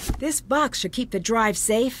 This box should keep the drive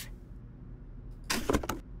safe.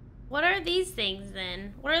 What are these things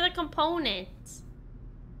then? What are the components?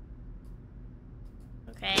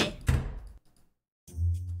 Okay.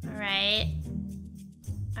 Alright.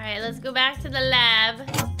 Alright, let's go back to the lab.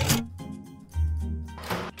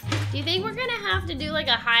 Do you think we're gonna have to do like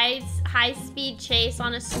a high-speed chase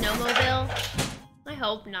on a snowmobile? I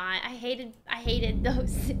hope not. I hated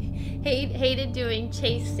those hated doing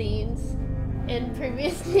chase scenes in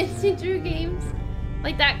previous Nancy Drew games.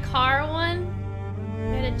 Like that car one.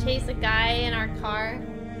 We had to chase a guy in our car.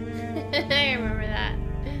 I remember that.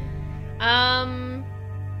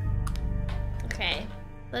 Okay.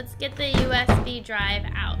 Let's get the USB drive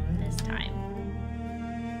out this time.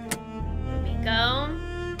 There we go.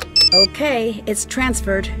 Okay, it's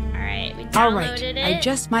transferred. Alright, we All right, downloaded it. I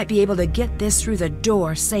just might be able to get this through the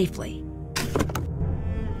door safely.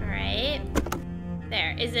 Alright.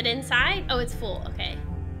 There. Is it inside? Oh, it's full. Okay.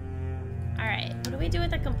 Alright. What do we do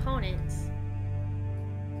with the components?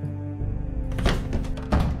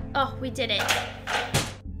 Oh, we did it.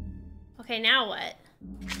 Okay, now what?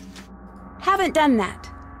 Haven't done that.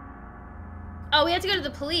 Oh, we have to go to the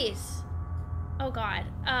police. Oh God.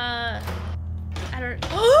 I don't.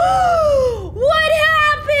 What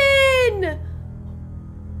happened?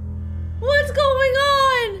 What's going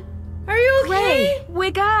on? Are you okay? Ray,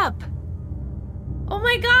 wake up! Oh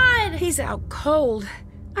my God. He's out cold.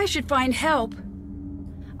 I should find help.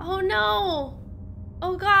 Oh no.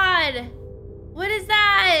 Oh God. What is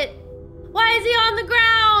that? Why is he on the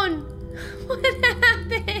ground? What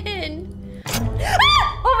happened?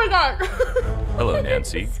 Ah! Oh my God. Hello,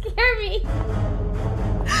 Nancy. Scare me.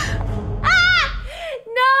 Ah!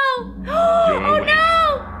 No. You're Oh awake.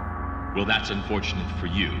 no. Well, that's unfortunate for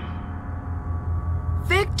you.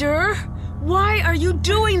 Victor, why are you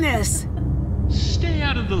doing this? Stay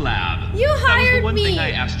out of the lab. You That was hired the one me. thing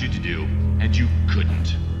I asked you to do, and you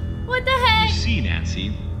couldn't. What the You heck? see,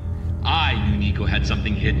 Nancy, I knew Nico had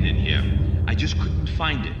something hidden in here. I just couldn't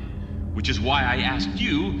find it, which is why I asked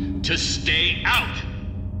you to stay out.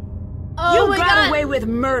 Oh You my got God. away with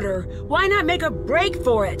murder. Why not make a break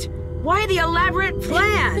for it? Why the elaborate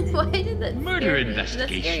plan? Why did that Murder scare me? Did that scare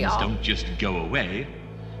investigations y'all? don't just go away.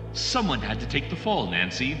 Someone had to take the fall,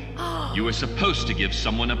 Nancy. You were supposed to give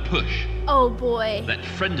someone a push. Oh boy. That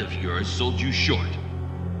friend of yours sold you short.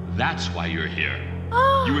 That's why you're here.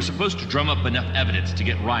 You were supposed to drum up enough evidence to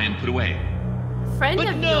get Ryan put away. Friend But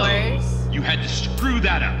of no, yours. you had to screw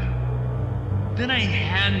that up. Then I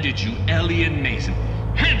handed you Ellie and Mason.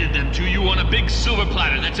 Handed them to you on a big silver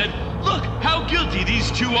platter that said, look how guilty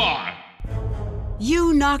these two are.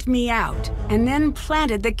 You knocked me out and then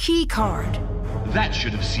planted the key card. That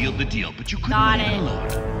should have sealed the deal, but you couldn't Got leave it it.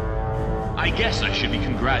 alone. I guess I should be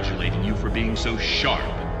congratulating you for being so sharp.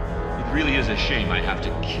 It really is a shame I have to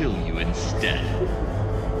kill you instead.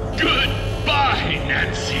 Goodbye,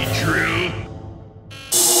 Nancy Drew.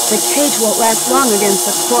 The cage won't last long against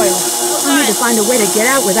the coil. I need to find a way to get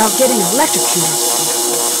out without getting electrocuted.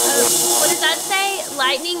 What does that say?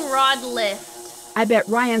 Lightning rod lift. I bet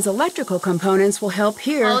Ryan's electrical components will help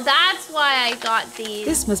here. Oh, that's why I got these.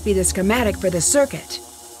 This must be the schematic for the circuit.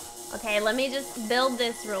 Okay, let me just build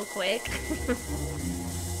this real quick.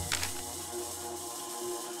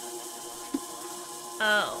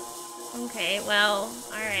 Oh. Okay, well,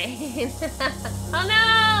 alright. Oh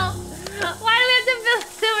no! Why do we have to build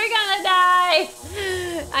so we're gonna die?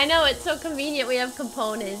 I know, it's so convenient we have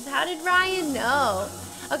components. How did Ryan know?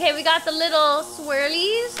 Okay, we got the little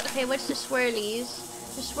swirlies. Okay, what's the swirlies?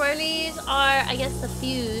 The swirlies are, I guess, the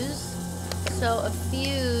fuse. So a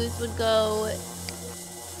fuse would go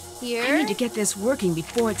here. I need to get this working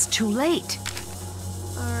before it's too late.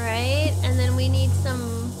 Alright, and then we need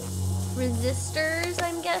some resistors,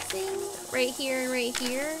 I'm guessing. Right here and right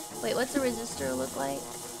here. Wait, what's a resistor look like?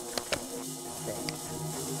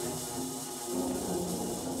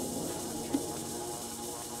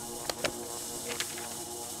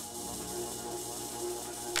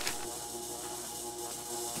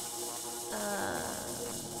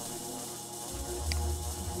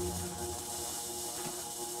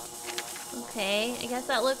 Okay, I guess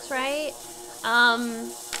that looks right. Oh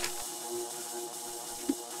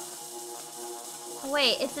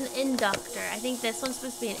wait, it's an inductor. I think this one's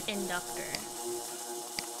supposed to be an inductor.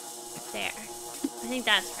 There. I think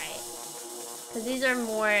that's right. Because these are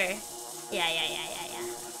more... Yeah.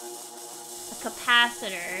 A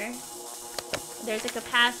capacitor. There's a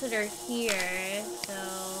capacitor here, so...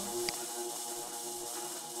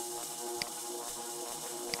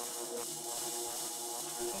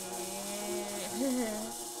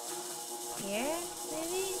 Here,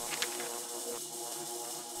 maybe?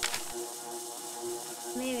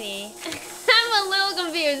 Maybe. I'm a little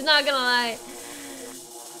confused, not gonna lie.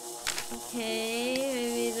 Okay,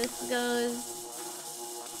 maybe this goes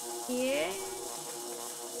here.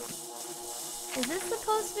 Is this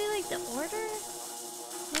supposed to be like the order?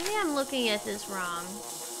 Maybe I'm looking at this wrong.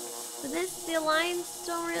 But the lines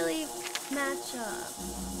don't really match up.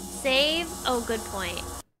 Save? Oh, good point.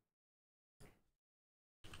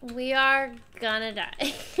 We are gonna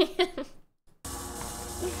die.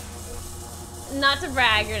 Not to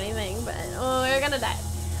brag or anything, but we're gonna die.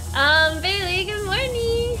 Bailey, good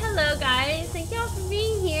morning. Hello, guys. Thank y'all for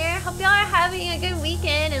being here. Hope y'all are having a good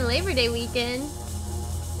weekend and Labor Day weekend.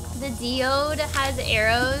 The diode has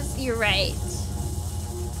arrows. You're right.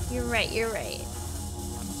 You're right.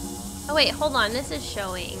 Oh, wait, hold on. This is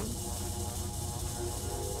showing.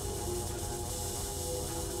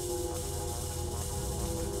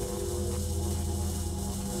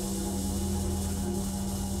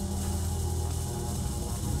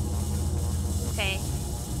 Okay,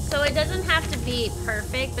 so it doesn't have to be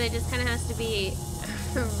perfect, but it just kind of has to be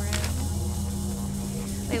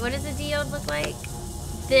Wait, what does a diode look like?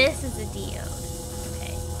 This is a diode.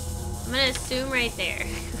 Okay. I'm gonna assume right there.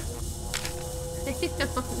 I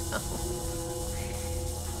don't know.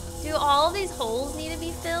 Do all these holes need to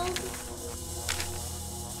be filled?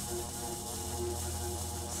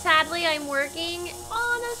 Sadly, I'm working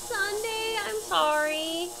on a Sunday. I'm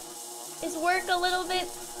sorry. Is work a little bit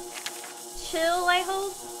chill, I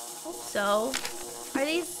hope? Hope so. Are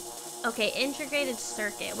these... Okay, integrated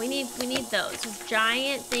circuit. We need those. There's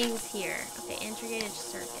giant things here. Okay, integrated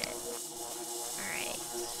circuit. Alright.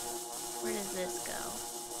 Where does this go?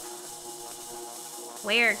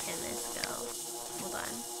 Where can this go? Hold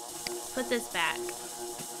on. Put this back.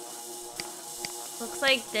 Looks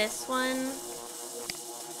like this one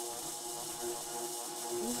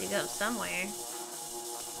needs to go somewhere.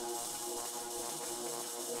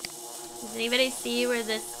 Does anybody see where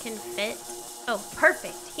this can fit? Oh,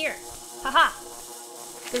 perfect. Here. Haha.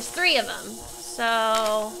 There's 3 of them.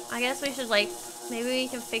 So, I guess we should, like, maybe we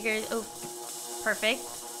can figure... Oh, perfect.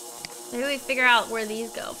 Maybe we figure out where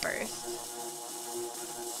these go first.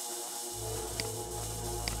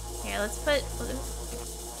 Here, let's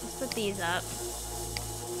put these up.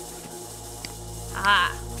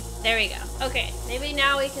 Ah, there we go. Okay, maybe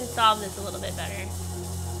now we can solve this a little bit better.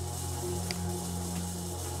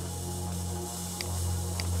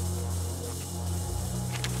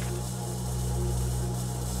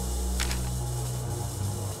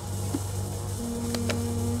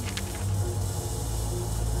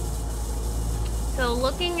 So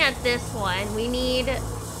looking at this one, we need,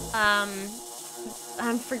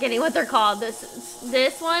 I'm forgetting what they're called.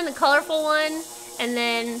 This one, the colorful one, and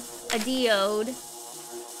then a diode.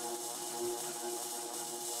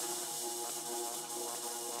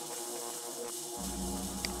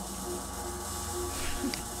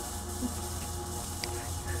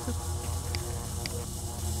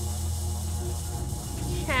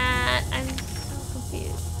 Chat, I'm so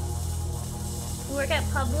confused. You work at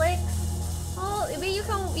Publix? Oh, maybe you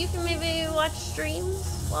can maybe watch streams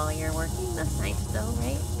while you're working. That's nice though,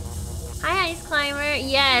 right? Hi, Ice Climber.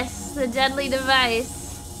 Yes, the deadly device.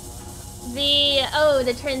 The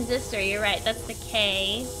transistor. You're right. That's the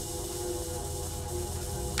K.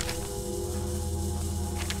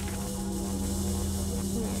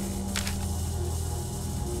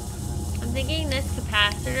 I'm thinking this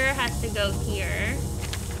capacitor has to go here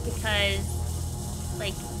because,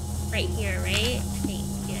 like, right here, right? I think.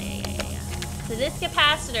 So this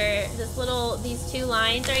capacitor, these 2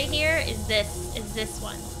 lines right here is this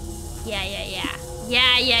one. Yeah.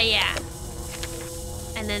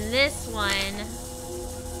 And then this one, I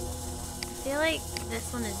feel like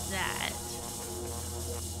this one is that.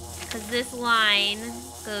 Because this line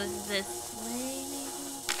goes this way, maybe?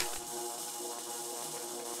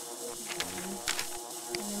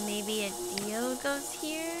 And then maybe a diode goes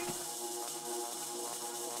here?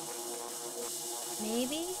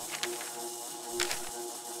 Maybe?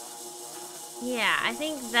 Yeah, I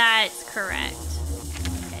think that's correct.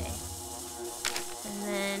 Okay. And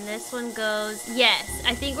then this one goes... Yes,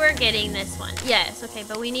 I think we're getting this one. Yes, okay,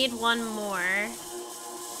 but we need one more.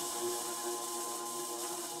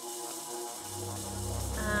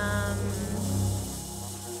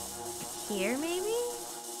 Here, maybe?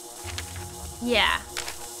 Yeah.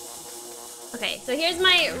 Okay, so here's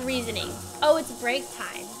my reasoning. Oh, it's break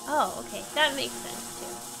time. Oh, okay, that makes sense.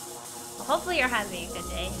 Well, hopefully you're having a good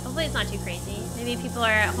day. Hopefully it's not too crazy. Maybe people are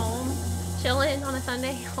at home chilling on a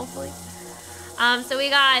Sunday, hopefully. So we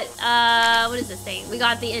got, what is this thing? We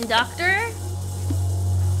got the inductor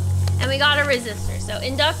and we got a resistor. So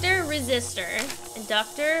inductor, resistor,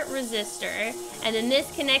 and then this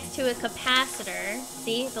connects to a capacitor.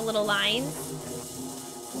 See the little lines?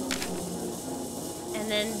 And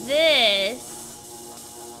then this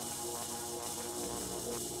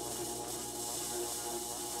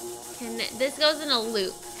goes in a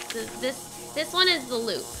loop. This one is the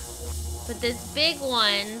loop. But this big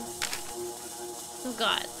one, oh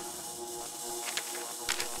god.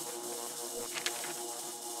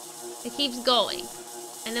 It keeps going.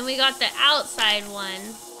 And then we got the outside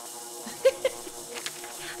one.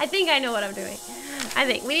 I think I know what I'm doing. I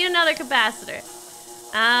think we need another capacitor.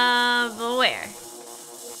 But where?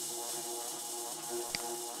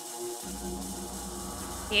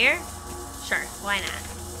 Here? Sure, why not?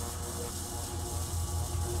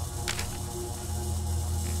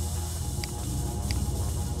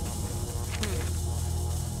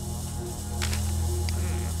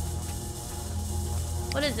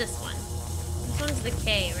 What is this one? This one's the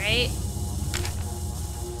K, right?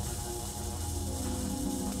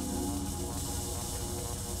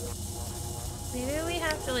 Maybe we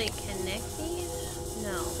have to, like, connect these?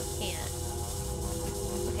 No, we can't.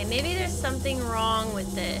 Okay, maybe there's something wrong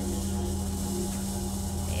with this.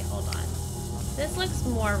 Okay, hold on. This looks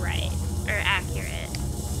more right, or accurate.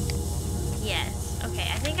 Yes. Okay,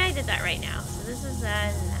 I think I did that right now. So this is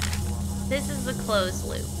that and that. This is the closed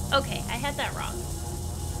loop. Okay, I had that wrong.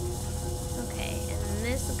 Okay, and then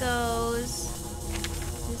this goes.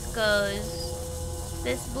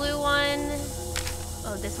 This blue one.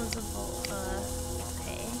 Oh, this one's a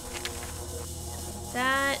okay.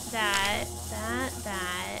 That.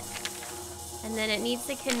 And then it needs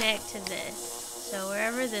to connect to this. So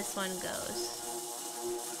wherever this one goes.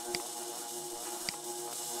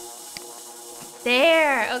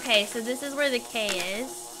 There! Okay, so this is where the K is.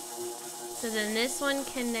 So then this one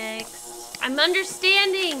connects. I'm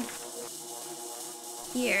understanding!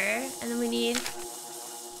 Here. And then we need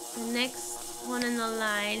the next one in the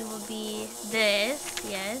line will be this.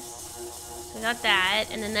 Yes. So we got that.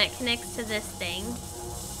 And then that connects to this thing.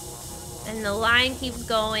 And the line keeps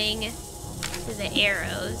going to the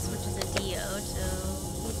arrows, which is a diode. So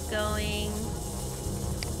keeps going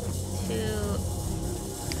to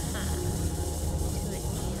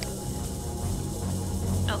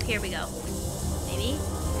oh, here we go. Maybe?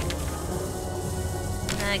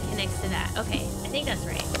 And then it connects to that. Okay, I think that's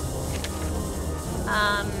right.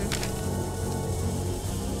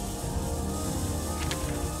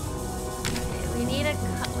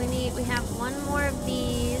 Okay, we have one more of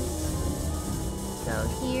these. So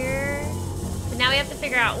here. But now we have to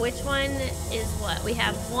figure out which one is what. We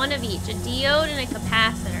have one of each, a diode and a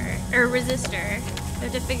capacitor, or resistor. We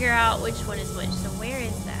have to figure out which one is which. So where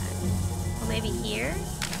is that? Well, maybe here?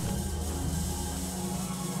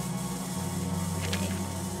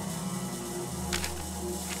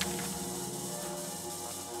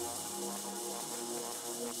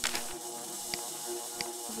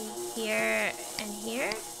 Here and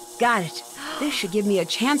here? Got it. This should give me a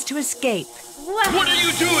chance to escape. What are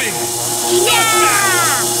you doing?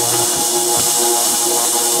 Yeah!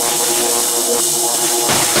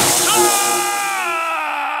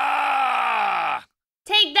 Ah!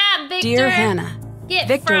 Take that, Victor! Dear Hannah, Get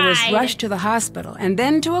Victor fried. was rushed to the hospital and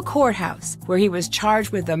then to a courthouse where he was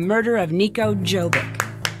charged with the murder of Niko Jovic.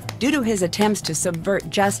 Due to his attempts to subvert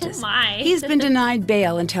justice, Oh my. he's been denied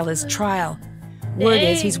bail until his trial. Word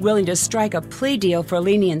is he's willing to strike a plea deal for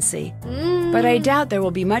leniency. But I doubt there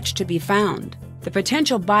will be much to be found. The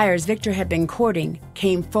potential buyers Victor had been courting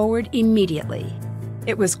came forward immediately.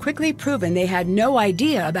 It was quickly proven they had no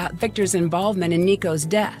idea about Victor's involvement in Niko's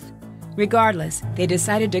death. Regardless, they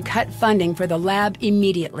decided to cut funding for the lab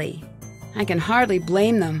immediately. I can hardly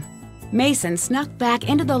blame them. Mason snuck back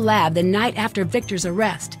into the lab the night after Victor's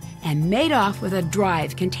arrest and made off with a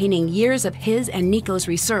drive containing years of his and Niko's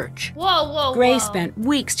research. Whoa. Gray spent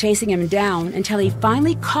weeks chasing him down until he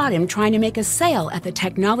finally caught him trying to make a sale at the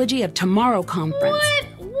Technology of Tomorrow conference.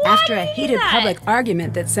 What After a is heated that? public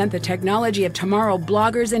argument that sent the Technology of Tomorrow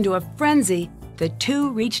bloggers into a frenzy, the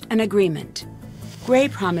two reached an agreement. Gray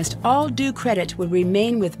promised all due credit would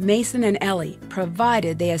remain with Mason and Ellie,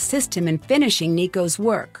 provided they assist him in finishing Niko's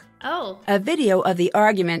work. Oh. A video of the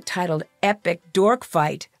argument titled Epic Dork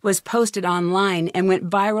Fight was posted online and went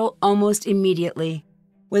viral almost immediately.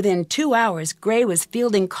 Within 2 hours, Gray was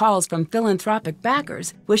fielding calls from philanthropic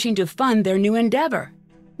backers wishing to fund their new endeavor.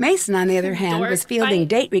 Mason, on the other hand, Dork was fielding fight.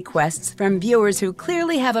 date requests from viewers who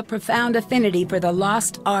clearly have a profound affinity for the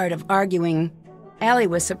lost art of arguing. Allie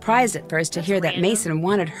was surprised at first to hear that random. Mason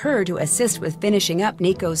wanted her to assist with finishing up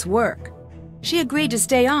Niko's work. She agreed to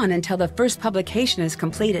stay on until the first publication is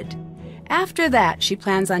completed. After that, she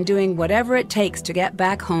plans on doing whatever it takes to get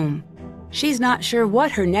back home. She's not sure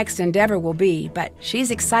what her next endeavor will be, but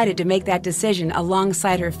she's excited to make that decision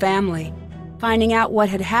alongside her family. Finding out what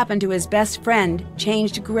had happened to his best friend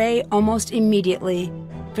changed Gray almost immediately.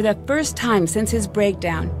 For the first time since his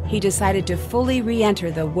breakdown, he decided to fully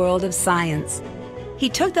re-enter the world of science. He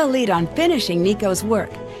took the lead on finishing Niko's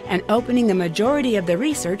work and opening the majority of the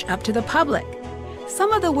research up to the public.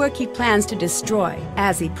 Some of the work he plans to destroy,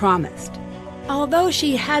 as he promised. Although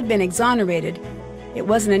she had been exonerated, it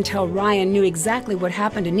wasn't until Ryan knew exactly what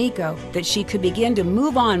happened to Niko that she could begin to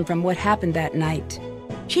move on from what happened that night.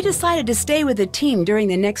 She decided to stay with the team during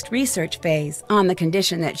the next research phase on the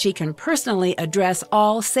condition that she can personally address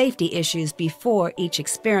all safety issues before each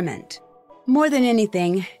experiment. More than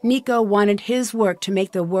anything, Niko wanted his work to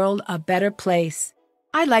make the world a better place.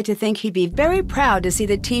 I'd like to think he'd be very proud to see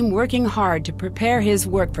the team working hard to prepare his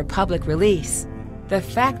work for public release. The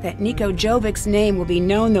fact that Niko Jovic's name will be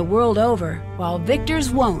known the world over, while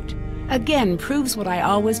Victor's won't, again proves what I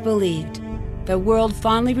always believed. The world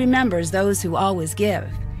fondly remembers those who always give,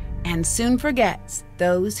 and soon forgets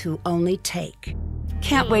those who only take.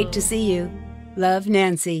 Can't wait to see you. Love,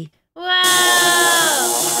 Nancy. Wow!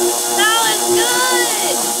 That was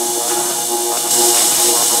good!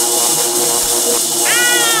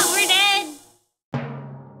 Ah! We're dead!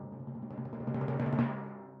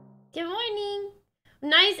 Good morning.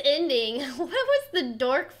 Nice ending. What was the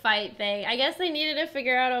dork fight thing? I guess they needed to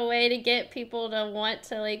figure out a way to get people to want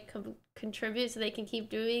to, like, contribute so they can keep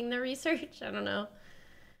doing the research. I don't know.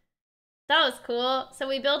 That was cool. So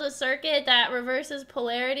we built a circuit that reverses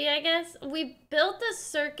polarity, I guess. We built a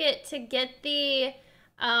circuit to get the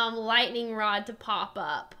lightning rod to pop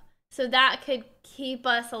up. So that could keep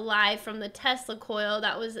us alive from the Tesla coil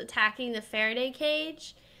that was attacking the Faraday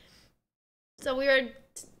cage. So we're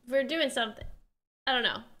doing something. I don't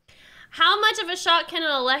know. How much of a shock can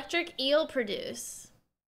an electric eel produce?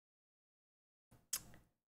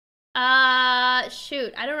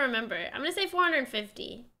 Shoot, I don't remember. I'm gonna say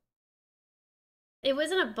 450. It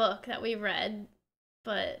wasn't a book that we read,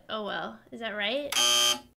 but oh well. Is that right?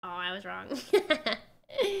 Oh, I was wrong.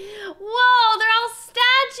 Whoa, they're all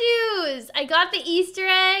statues! I got the Easter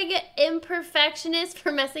egg, imperfectionist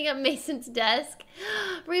for messing up Mason's desk.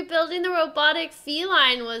 Rebuilding the robotic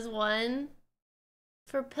feline was one.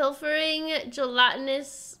 For pilfering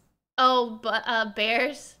gelatinous,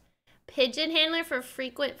 bears. Pigeon handler for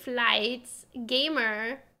frequent flights.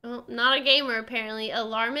 Gamer. Well, not a gamer, apparently.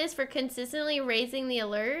 Alarmist for consistently raising the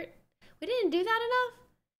alert. We didn't do that enough.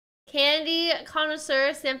 Candy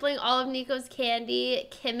connoisseur, sampling all of Nico's candy.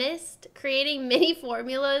 Chemist, creating mini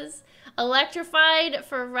formulas. Electrified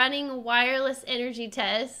for running wireless energy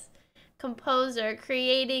tests. Composer,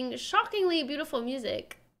 creating shockingly beautiful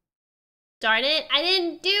music. Darn it, I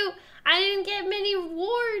didn't get many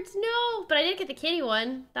awards, no. But I did get the kitty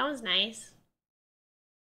one. That was nice.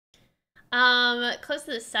 Close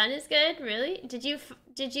to the sun is good. Really? Did you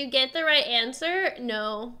get the right answer?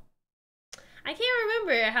 No. I can't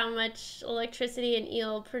remember how much electricity an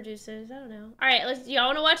eel produces. I don't know. All right, y'all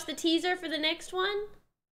want to watch the teaser for the next one?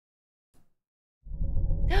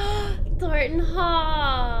 Thornton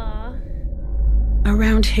Hall.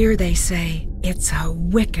 Around here, they say, it's a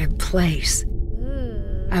wicked place.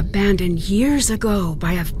 Ooh. Abandoned years ago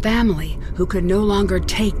by a family who could no longer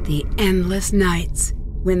take the endless nights,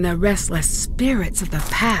 when the restless spirits of the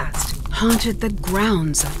past haunted the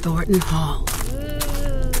grounds of Thornton Hall.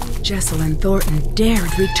 Jesselyn Thornton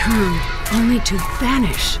dared return, only to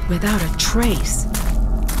vanish without a trace.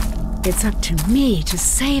 It's up to me to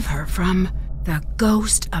save her from the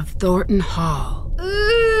ghost of Thornton Hall.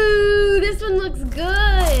 Ooh, this one looks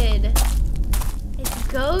good. It's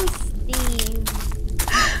ghost themed.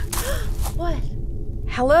 What?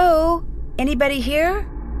 Hello? Anybody here?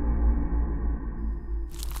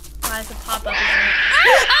 Oh, it's a pop-up, isn't it?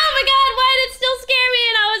 Oh my god, why did it still scare me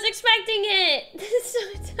and I was expecting it? This is so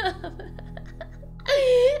dumb.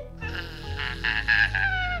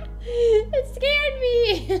 It scared me.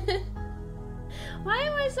 Why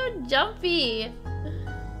am I so jumpy?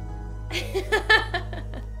 I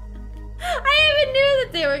even knew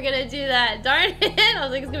that they were gonna do that. Darn it. I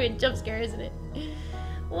was like, it's gonna be a jump scare, isn't it?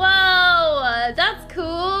 Whoa, that's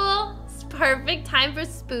cool. It's perfect time for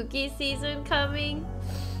spooky season coming.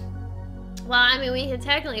 Well, I mean, we could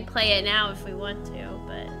technically play it now if we want to,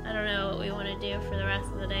 but I don't know what we want to do for the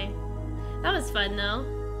rest of the day. That was fun, though.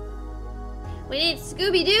 We need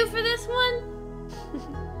Scooby-Doo for this one.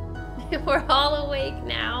 We're all awake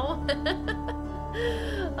now.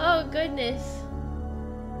 Oh, goodness.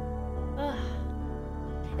 Ugh.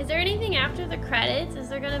 Is there anything after the credits? Is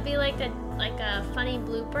there going to be like a funny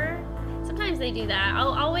blooper? Sometimes they do that.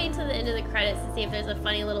 I'll wait until the end of the credits to see if there's a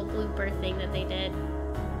funny little blooper thing that they did.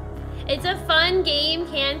 It's a fun game,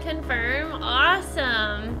 can confirm.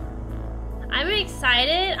 Awesome. I'm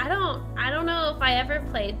excited. I don't know if I ever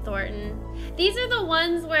played Thornton. These are the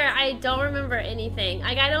ones where I don't remember anything.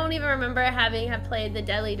 Like, I don't even remember having played the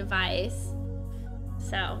Deadly Device.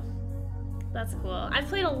 So, that's cool. I've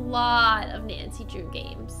played a lot of Nancy Drew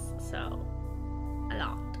games, so a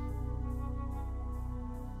lot.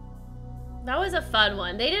 That was a fun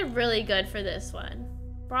one. They did really good for this one.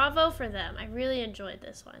 Bravo for them. I really enjoyed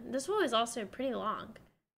this one. This one was also pretty long.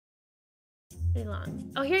 Pretty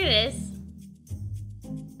long. Oh, here it is.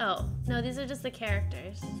 Oh, no, these are just the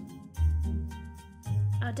characters.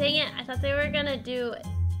 Oh, dang it. I thought they were gonna do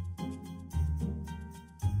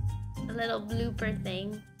a little blooper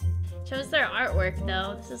thing. Shows their artwork,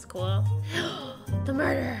 though. This is cool. The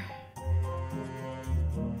murder.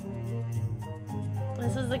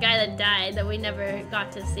 This is the guy that died that we never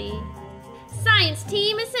got to see. Science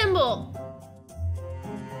team assemble!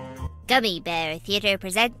 Gummy Bear Theater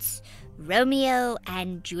presents Romeo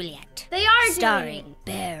and Juliet. They are starring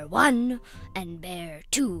Bear 1 and Bear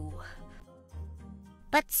 2.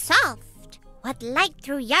 But soft, what light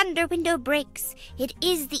through yonder window breaks, it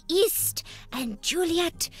is the east, and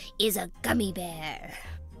Juliet is a gummy bear.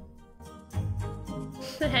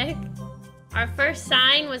 The heck? Our first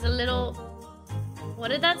sign was a little... What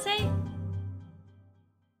did that say?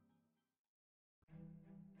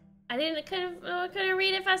 couldn't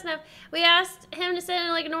read it fast enough. We asked him to sit in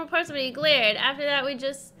like a normal person, but he glared. After that, we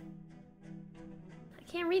just... I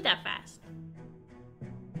can't read that fast.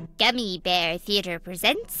 Gummy Bear Theater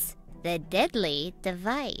presents The Deadly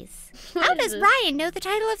Device. How does Ryan know the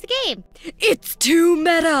title of the game? It's too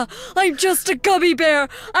meta! I'm just a gummy bear!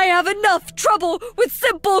 I have enough trouble with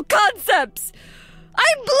simple concepts!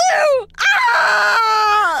 I'm blue!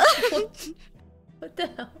 Ah! What the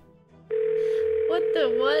hell? What the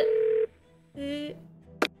what?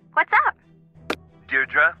 What's up?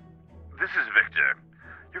 Deirdre, this is Victor.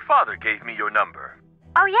 Your father gave me your number.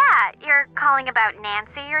 Oh yeah, you're calling about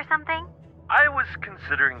Nancy or something? I was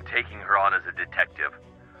considering taking her on as a detective.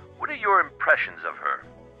 What are your impressions of her?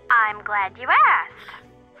 I'm glad you asked.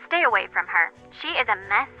 Stay away from her. She is a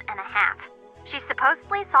mess and a half. She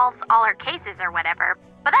supposedly solves all her cases or whatever,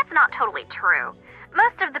 but that's not totally true.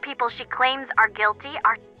 Most of the people she claims are guilty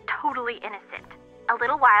are totally innocent. A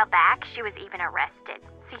little while back, she was even arrested.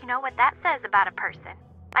 So you know what that says about a person.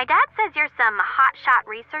 My dad says you're some hotshot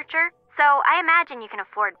researcher, so I imagine you can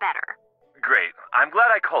afford better. Great. I'm glad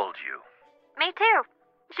I called you. Me too.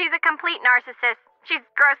 She's a complete narcissist. She's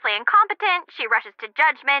grossly incompetent, she rushes to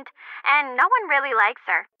judgment, and no one really likes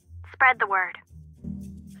her. Spread the word.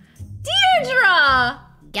 Deirdre!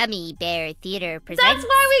 Gummy Bear Theater presents... That's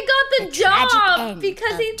why we got the job!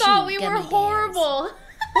 Because he thought we were horrible.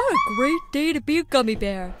 What a great day to be a gummy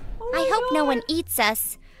bear. Oh I hope no one eats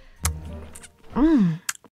us.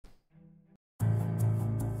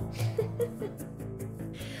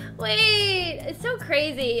 Wait, it's so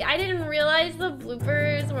crazy. I didn't realize the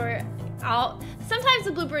bloopers were out. Sometimes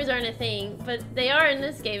the bloopers aren't a thing, but they are in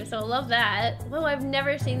this game, so I love that. Whoa, I've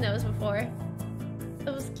never seen those before.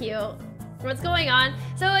 That was cute. What's going on?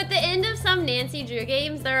 So at the end of some Nancy Drew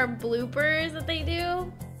games, there are bloopers that they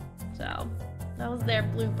do. So that was their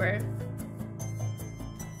blooper.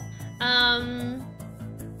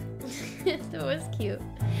 It was cute.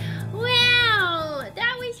 Well,